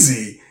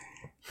crazy.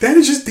 That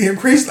is just damn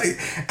crazy. Like,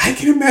 I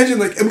can imagine,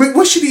 like,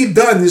 what should he have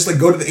done? Just, like,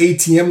 go to the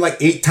ATM, like,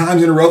 8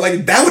 times in a row?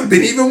 Like, that would have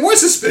been even more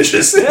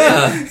suspicious.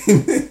 Yeah.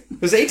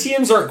 Because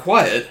ATMs aren't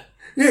quiet.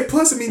 Yeah,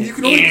 plus, I mean, you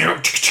can only...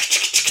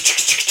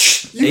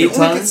 You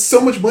can only get so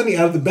much money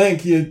out of the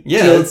bank.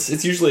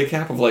 It's usually a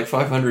cap of, like,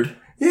 500.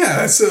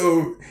 Yeah,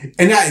 so...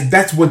 And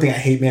that's one thing I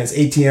hate, man, is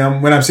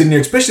ATM. When I'm sitting there,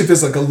 especially if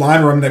it's, like, a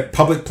line where I'm in a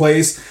public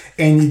place,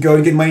 and you go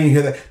to get money, and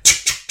you hear that...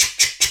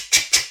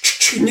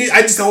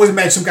 I just always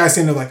imagine some guy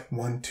saying there like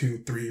 1, 2,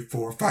 3,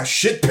 4, 5.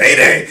 Shit,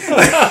 payday!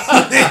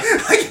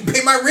 I can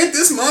pay my rent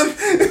this month.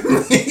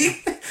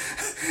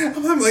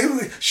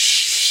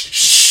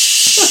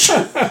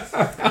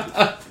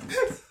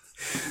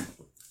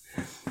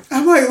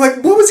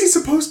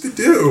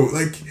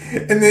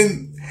 And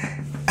then,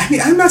 I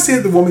mean, I'm not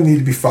saying the woman needed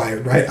to be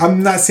fired, right?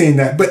 I'm not saying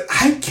that, but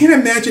I can't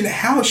imagine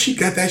how she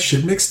got that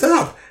shit mixed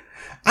up.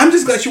 I'm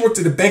just glad she worked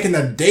at the bank and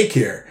not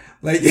daycare.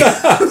 Like,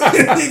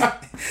 I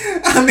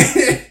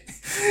mean,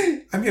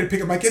 I'm here to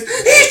pick up my kids.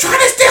 He's trying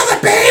to steal the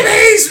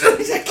babies!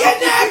 He's a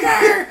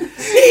kidnapper!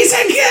 He's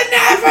a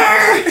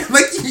kidnapper!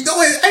 Like, you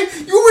know,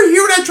 you were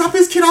here when I dropped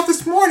this kid off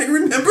this morning,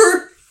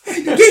 remember?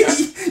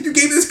 You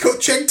gave this coat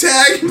check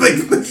tag. Like,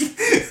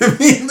 I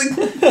mean, like,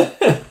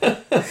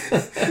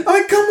 I'm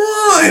like, come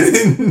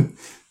on.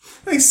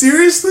 Like,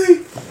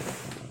 seriously?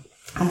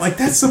 I'm like,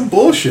 that's some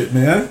bullshit,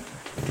 man.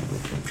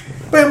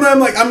 But I'm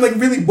like,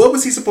 really, what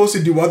was he supposed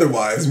to do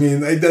otherwise? I mean,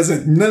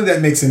 none of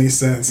that makes any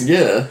sense.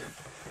 Yeah.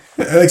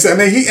 Like, I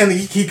mean,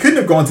 he couldn't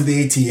have gone to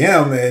the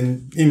ATM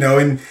and, you know,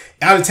 and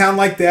out of town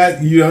like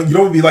that, you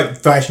don't be like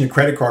flashing your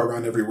credit card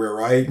around everywhere,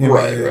 right? You know,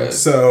 Right.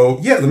 So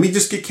yeah, let me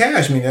just get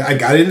cash. I mean, I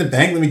got it in the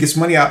bank. Let me get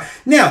some money out.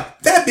 Now,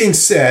 that being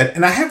said,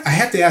 and I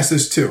have to ask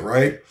this too,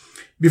 right?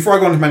 Before I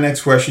go into my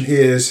next question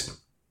is,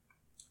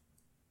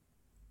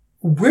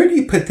 where do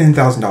you put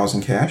 $10,000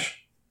 in cash?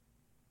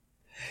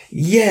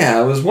 Yeah,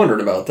 I was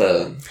wondering about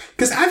that.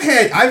 Because I've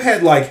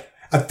had like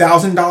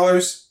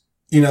 $1,000,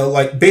 you know,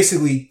 like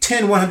basically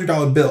 10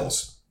 $100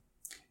 bills.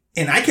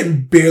 And I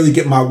can barely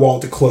get my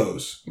wallet to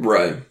close.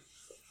 Right.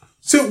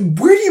 So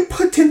where do you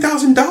put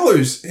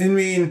 $10,000? I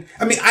mean,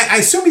 I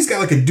assume he's got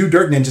like a do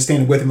dirt ninja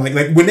standing with him.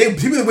 Like when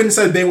people that went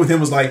inside the bank with him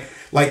was like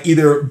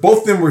either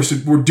both of them were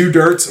do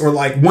dirts or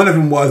like one of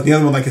them was, the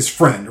other one like his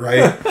friend,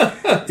 right?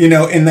 You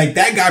know, and like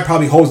that guy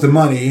probably holds the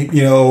money,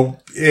 you know,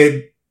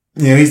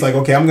 he's like,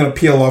 okay, I'm going to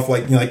peel off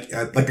like, you know, like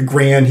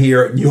 $1,000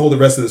 here and you hold the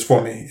rest of this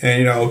for me. And,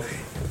 you know,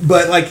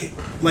 but like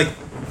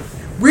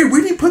where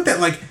do you put that?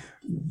 Like,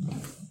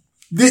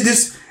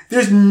 there's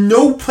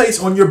no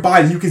place on your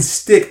body you can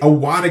stick a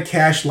wad of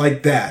cash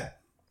like that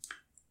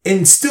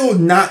and still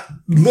not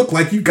look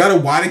like you got a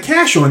wad of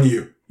cash on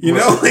you. You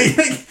know, like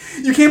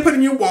you can't put it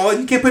in your wallet.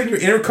 You can't put it in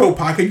your inner coat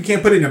pocket. You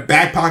can't put it in your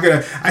back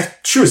pocket. I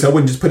sure as hell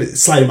wouldn't just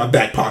slide in my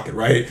back pocket,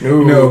 right? No.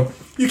 You know,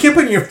 you can't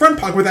put it in your front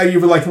pocket without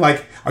even like,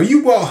 are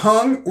you well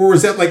hung or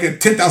is that like a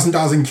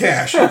 $10,000 in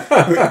cash?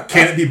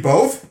 Can it be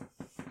both?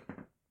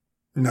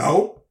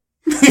 No.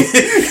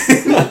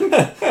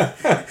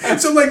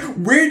 So like,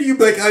 where do you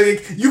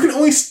you can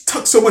only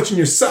tuck so much in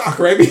your sock,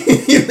 right?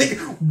 Like,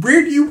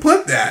 where do you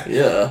put that?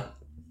 Yeah.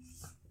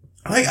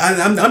 Like,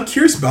 I'm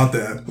curious about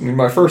that. I mean,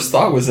 my first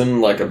thought was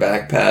in like a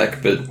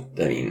backpack, but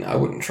I mean, I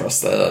wouldn't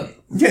trust that.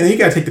 Yeah, then you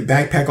gotta take the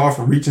backpack off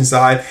and reach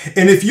inside.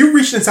 And if you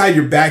reach inside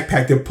your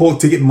backpack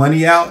to get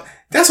money out,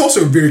 that's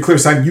also a very clear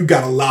sign you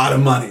got a lot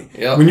of money.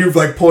 Yep. When you're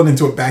like pulling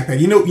into a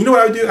backpack. You know what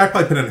I would do? I'd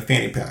probably put it in a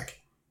fanny pack.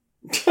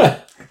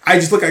 I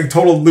just look like a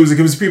total loser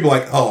because people are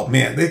like, oh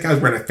man, this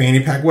guy's wearing a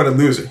fanny pack. What a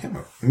loser. I'm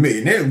a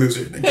millionaire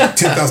loser.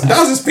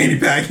 $10,000 is fanny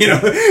pack, you know.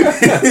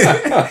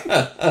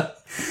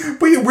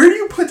 But yeah, where do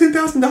you put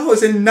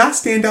 $10,000 and not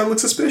stand out and look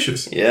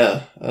suspicious?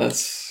 Yeah,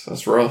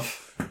 that's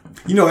rough.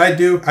 You know what I'd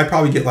do? I'd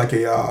probably get like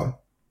a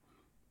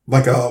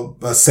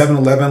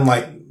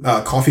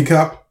 7-Eleven coffee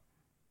cup.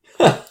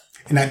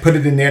 And I put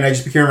it in there, and I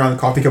just be carrying around the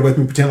coffee cup with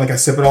me, pretend like I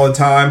sip it all the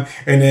time.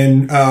 And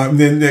then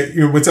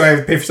once I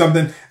have to pay for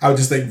something, I would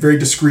just like very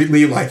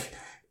discreetly or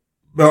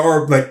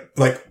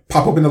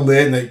pop open the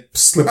lid and they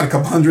slip out a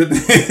couple hundred,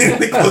 and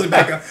they close it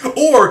back up.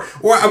 Or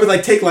I would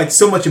like take like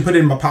so much and put it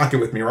in my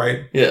pocket with me,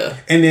 right? Yeah.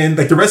 And then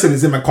like the rest of it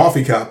is in my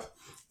coffee cup,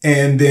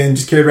 and then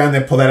just carry it around,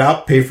 then pull that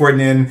out, pay for it,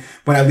 and then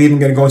when I leave, I'm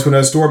gonna go into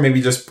another store, maybe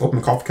just open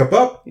the coffee cup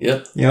up.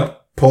 Yep. You know,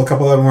 pull a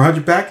couple of more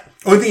hundred back.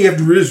 Only thing you have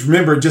to do is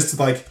remember just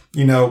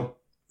to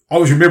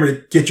always remember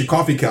to get your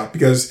coffee cup,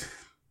 because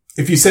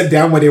if you sit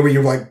down one day where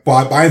you're like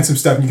buying some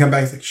stuff and you come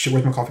back, it's like, shit,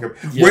 where's my coffee cup?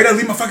 Yeah. Where did I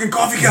leave my fucking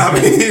coffee cup?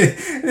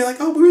 And you're like,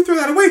 oh, but we threw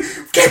that away.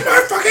 Get my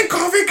fucking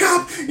coffee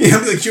cup. You know,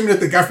 I'm like shooting at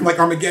the guy from like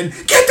Armageddon.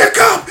 Get the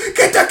cup!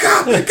 Get the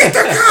cup! Get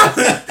the cup!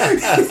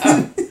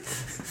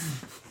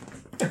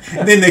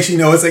 And then next you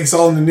know, it's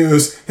all in the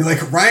news. And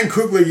like Ryan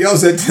Coogler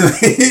yells at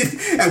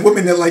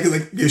women that like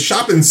your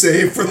shopping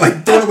save for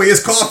like throwing away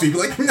his coffee.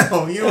 Like,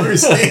 no, you don't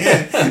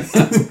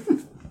understand.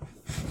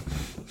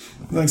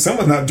 Like,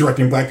 someone's not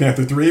directing Black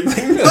Panther 3.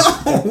 Like,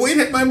 no, wait,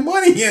 had my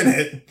money in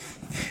it.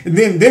 And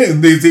then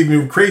it's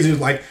even crazier.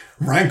 Like,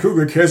 Ryan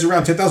Coogler carries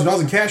around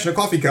 $10,000 in cash in a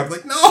coffee cup.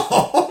 Like, no,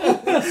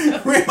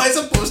 where am I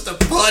supposed to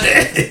put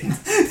it?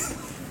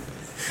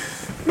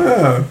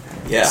 Yeah,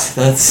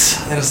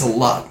 that is a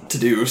lot to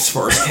do as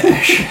far as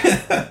cash.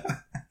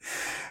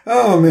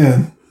 Oh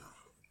man.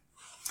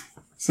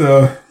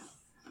 So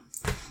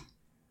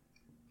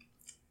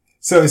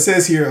it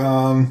says here.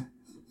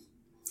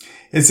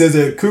 It says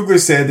that Coogler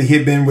said that he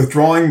had been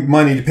withdrawing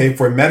money to pay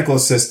for a medical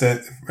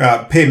assistant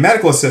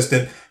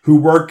who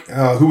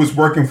was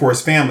working for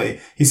his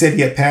family. He said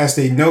he had passed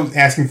a note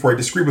asking for a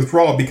discreet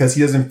withdrawal because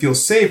he doesn't feel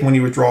safe when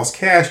he withdraws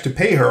cash to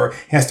pay her.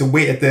 He has to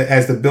wait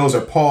as the bills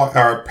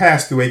are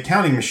passed through a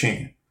counting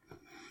machine.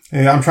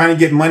 And I'm trying to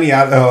get money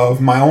out of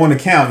my own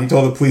account, he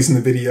told the police in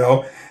the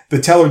video.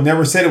 The teller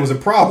never said it was a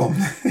problem,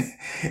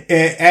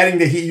 adding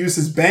that he used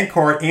his bank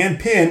card and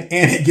PIN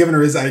and had given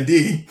her his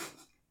ID.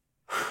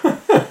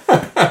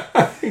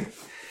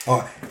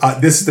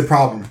 This is the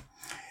problem.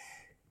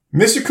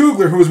 Mr.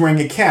 Kugler, who was wearing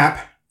a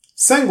cap,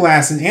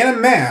 sunglasses, and a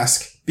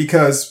mask,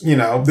 because,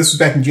 this was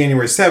back in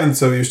January 7th,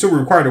 so you're still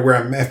required to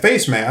wear a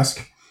face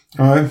mask,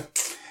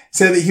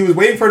 said that he was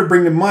waiting for her to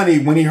bring the money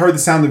when he heard the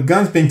sound of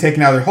guns being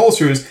taken out of their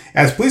holsters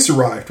as police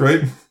arrived,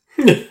 right?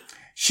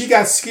 She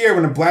got scared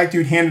when a black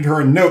dude handed her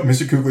a note,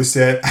 Mr. Kugler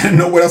said. I don't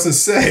know what else to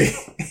say.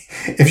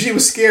 If she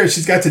was scared,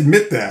 she's got to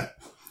admit that.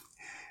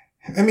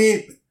 I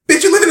mean,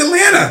 bitch, you live in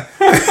Atlanta!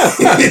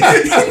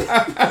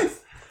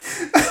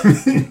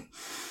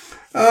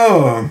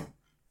 Oh.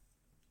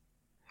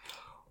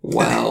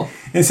 Wow.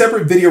 In a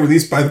separate video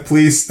released by the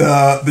police,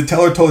 the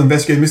teller told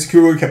investigators Mr.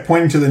 Kugler kept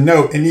pointing to the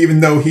note, and even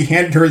though he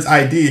handed her his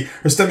ID,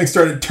 her stomach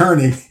started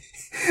turning.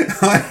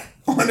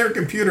 On her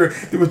computer,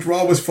 the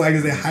withdrawal was flagged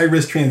as a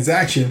high-risk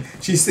transaction.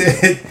 She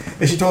said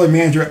that she told her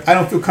manager, I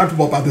don't feel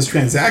comfortable about this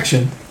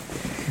transaction.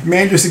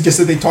 Manager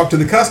suggested they talk to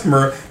the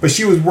customer, but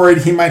she was worried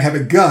he might have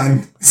a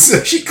gun,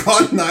 so she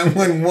called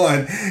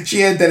 911. She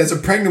had that as a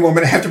pregnant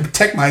woman, I have to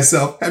protect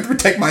myself, I have to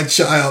protect my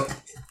child.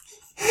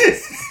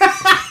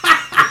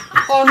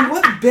 On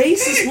what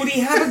basis would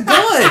he have a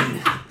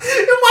gun?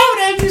 Why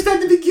would I use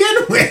that to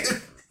begin with?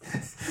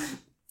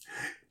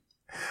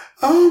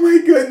 Oh my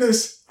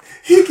goodness.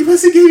 He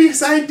must have gave you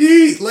his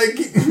ID.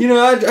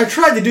 I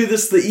tried to do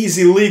this the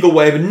easy legal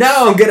way, but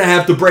now I'm gonna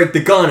have to break the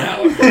gun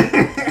out.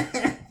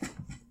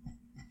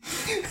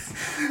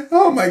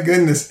 Oh my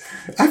goodness.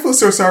 I feel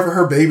so sorry for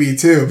her baby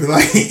too.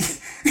 But hey,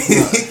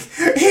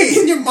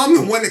 isn't your mom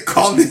the one that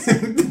called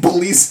the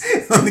police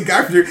on the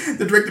guy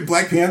that directed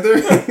Black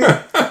Panther?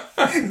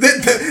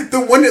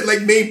 the one that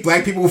made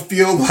black people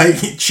feel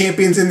like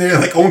champions in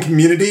their own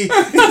community?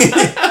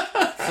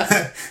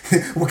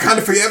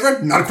 Wakanda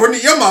forever? Not according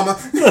to your mama.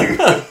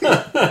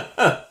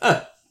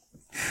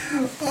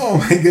 Oh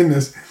my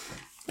goodness.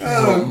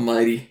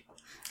 Almighty.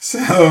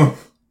 So.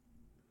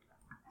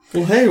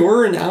 Well, hey,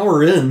 we're an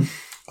hour in.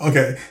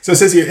 Okay, so it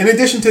says here, in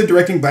addition to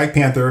directing Black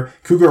Panther,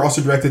 Coogler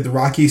also directed the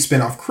Rocky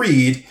spin-off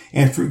Creed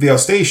and Fruitvale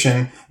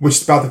Station, which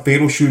is about the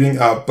fatal shooting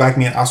of black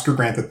man Oscar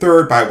Grant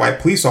III by a white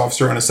police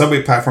officer on a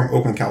subway platform in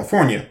Oakland,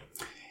 California.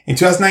 In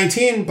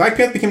 2019, Black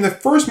Panther became the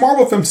first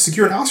Marvel film to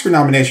secure an Oscar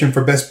nomination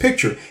for Best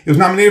Picture. It was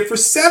nominated for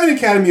 7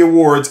 Academy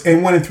Awards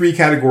and won in 3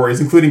 categories,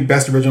 including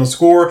Best Original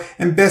Score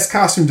and Best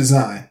Costume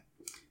Design.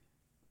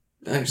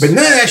 Nice. But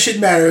none of that shit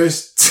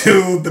matters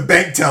to the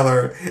bank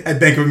teller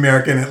at Bank of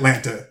America in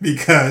Atlanta,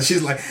 because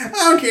she's like, I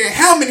don't care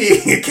how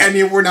many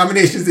Academy Award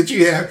nominations that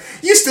you have,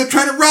 you're still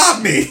trying to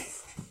rob me.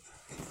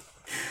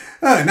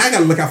 And I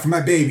gotta look out for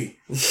my baby.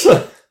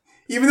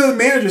 Even though the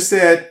manager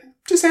said,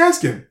 just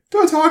ask him.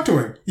 Don't talk to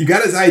him. You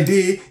got his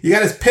ID, you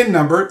got his PIN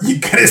number, you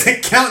got his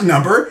account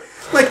number.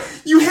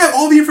 You have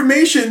all the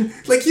information.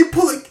 You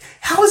pull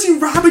how is he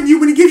robbing you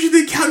when he gives you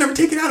the account number?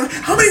 Take it out of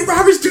him. How many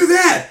robbers do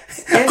that?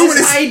 And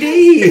his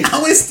ID. I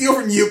want to steal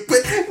from you,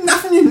 but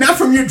not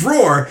from your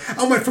drawer.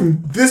 I want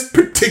from this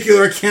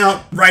particular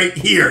account right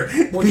here.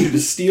 I want you to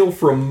steal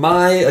from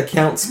my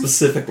account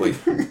specifically.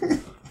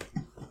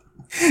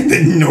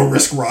 The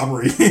no-risk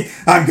robbery.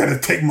 I'm going to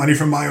take money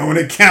from my own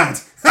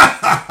account.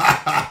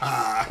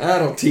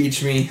 That'll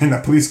teach me. And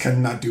the police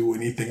cannot do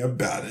anything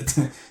about it.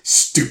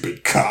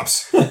 Stupid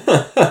cops.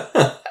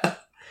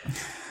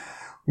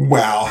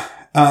 Wow.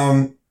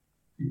 I'm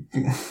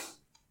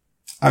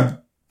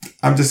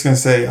just gonna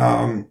say,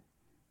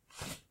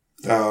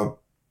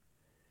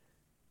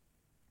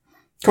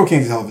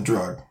 cocaine's a hell of a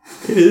drug.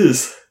 It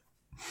is.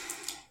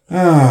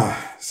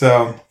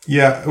 So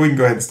yeah, we can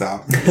go ahead and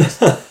stop.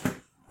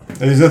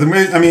 There's nothing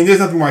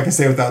more I can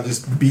say without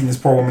just beating this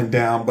poor woman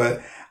down.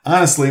 But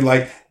honestly,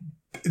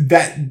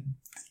 that,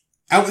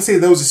 I would say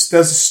that was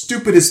the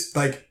stupidest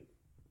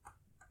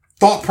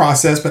thought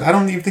process. But I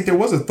don't even think there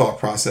was a thought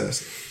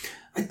process.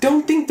 I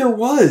don't think there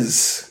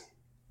was.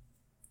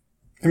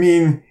 I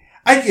mean,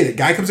 I get it.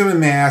 Guy comes in with a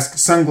mask,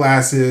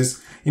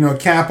 sunglasses, a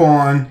cap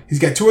on. He's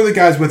got 2 other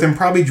guys with him,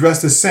 probably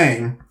dressed the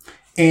same.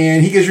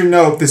 And he gives you a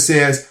note that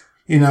says,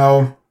 give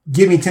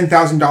me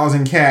 $10,000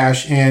 in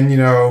cash and,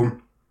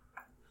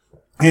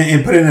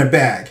 and put it in a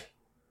bag.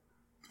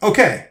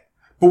 Okay.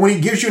 But when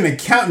he gives you an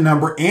account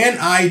number and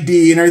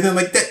ID and everything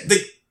like that,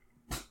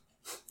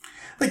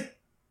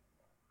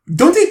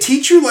 don't they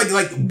teach you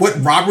what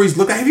robberies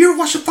look like? Have you ever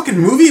watched a fucking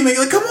movie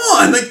and come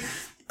on,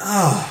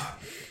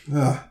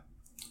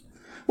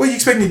 what you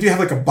expect me to do? Have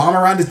a bomb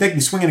around his neck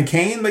and swinging a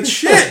cane?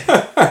 Shit.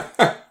 All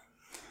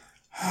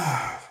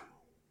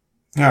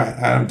right,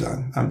 I'm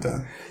done.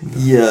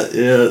 Yeah,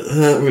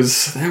 that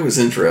was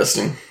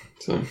interesting.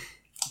 So.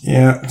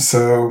 Yeah,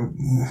 so.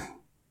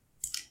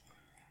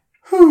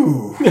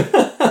 Whew.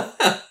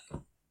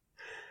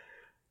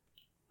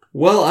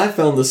 Well, I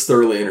found this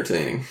thoroughly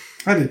entertaining.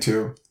 I did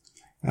too.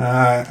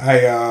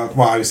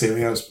 Obviously,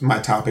 that was my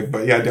topic,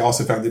 but yeah, I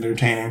also found it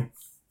entertaining.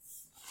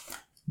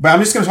 But I'm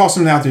just going to toss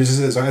something out there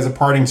just as a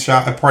parting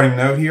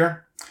note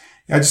here.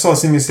 I just saw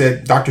this thing that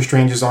said Doctor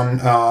Strange is on,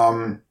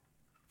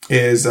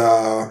 what's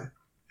the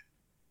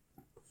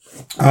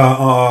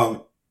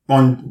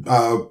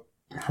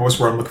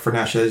word I'm looking for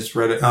now? I just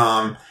read it.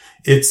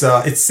 It's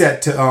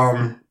set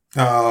to,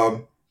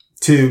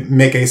 to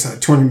make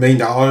 $200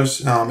 million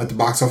at the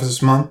box office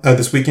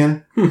this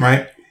weekend,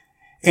 right?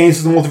 And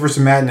it's the Multiverse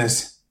of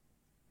Madness.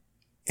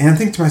 And I'm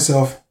thinking to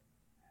myself,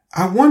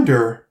 I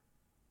wonder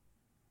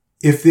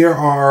if there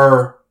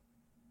are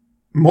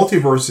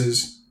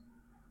multiverses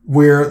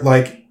where,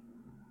 like,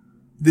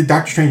 the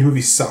Doctor Strange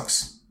movie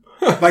sucks.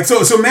 Like,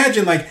 so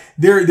imagine, like,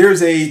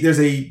 there's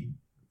a,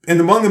 and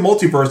among the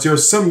multiverse, there are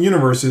some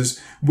universes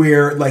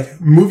where,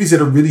 like, movies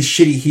that are really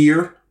shitty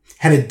here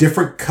had a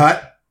different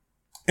cut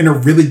and are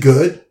really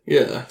good.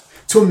 Yeah.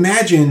 So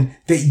imagine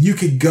that you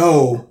could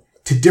go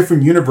to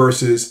different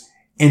universes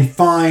and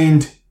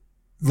find,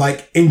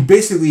 like, and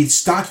basically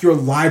stock your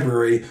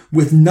library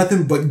with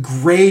nothing but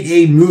grade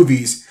A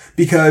movies,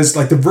 because,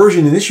 like, the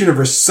version in this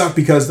universe sucked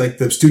because, like,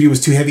 the studio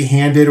was too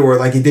heavy-handed, or,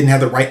 like, it didn't have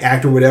the right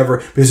actor or whatever.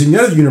 But there's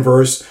another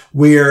universe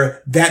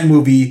where that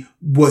movie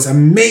was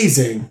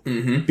amazing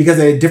because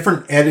they had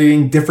different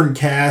editing, different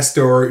cast,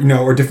 or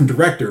different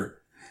director.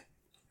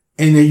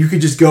 And then you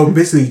could just go and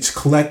basically just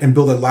collect and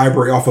build a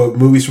library off of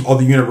movies from all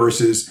the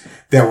universes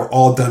that were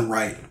all done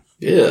right.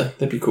 Yeah,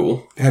 that'd be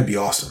cool. That'd be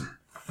awesome.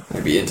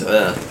 I'd be into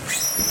that.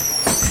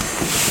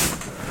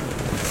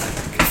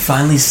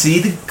 Finally see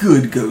the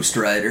good Ghost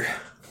Rider.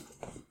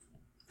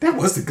 That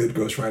was the good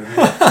Ghost Rider,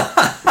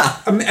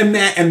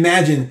 man.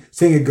 Imagine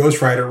seeing a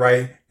Ghost Rider,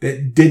 right,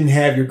 that didn't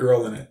have your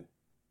girl in it.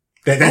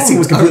 That scene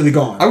was completely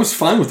gone. I was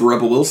fine with the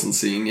Rebel Wilson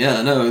scene.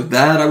 Yeah, no,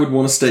 that I would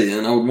want to stay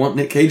in. I would want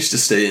Nick Cage to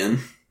stay in.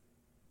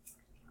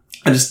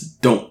 I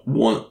just don't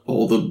want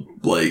all the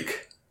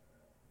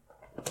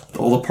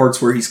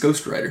parts where he's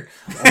Ghost Rider.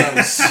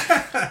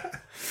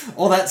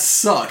 All that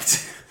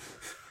sucked.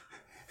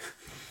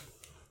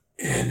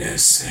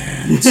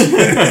 Innocent.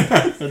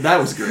 That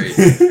was great.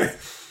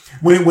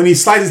 When he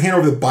slides his hand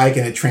over the bike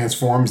and it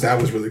transforms, that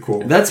was really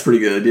cool. That's pretty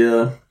good,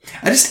 yeah.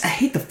 I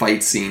hate the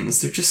fight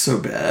scenes. They're just so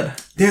bad.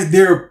 They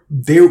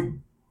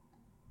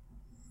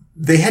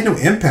had no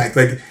impact.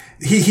 Like,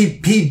 he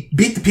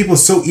beat the people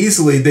so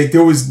easily that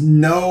there was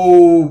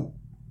nothing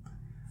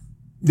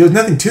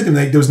to them.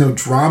 Like, there was no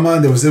drama.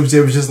 There was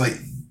just like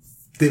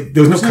there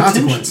was no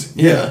consequence.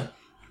 Yeah.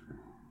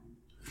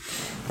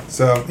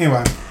 So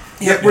anyway,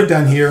 we're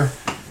done here.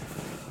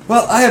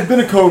 Well, I have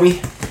been a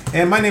Comey.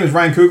 And my name is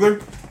Ryan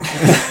Coogler.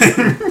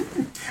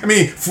 I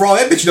mean, for all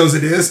that bitch knows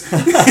it is.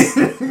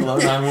 Hello,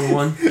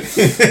 911.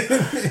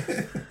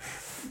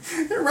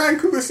 Ryan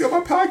Coogler steal my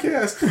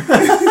podcast.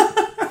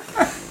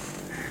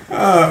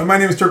 My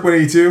name is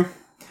Turkwood82.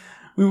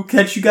 We will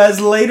catch you guys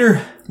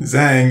later.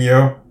 Zang,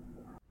 yo.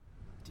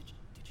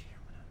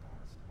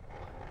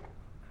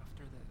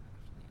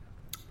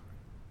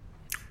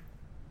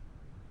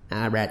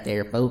 All right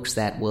there, folks.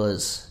 That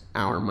was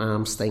Our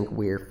Moms Think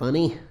We're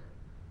Funny.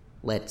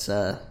 Let's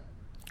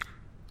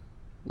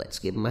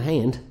give them a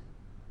hand.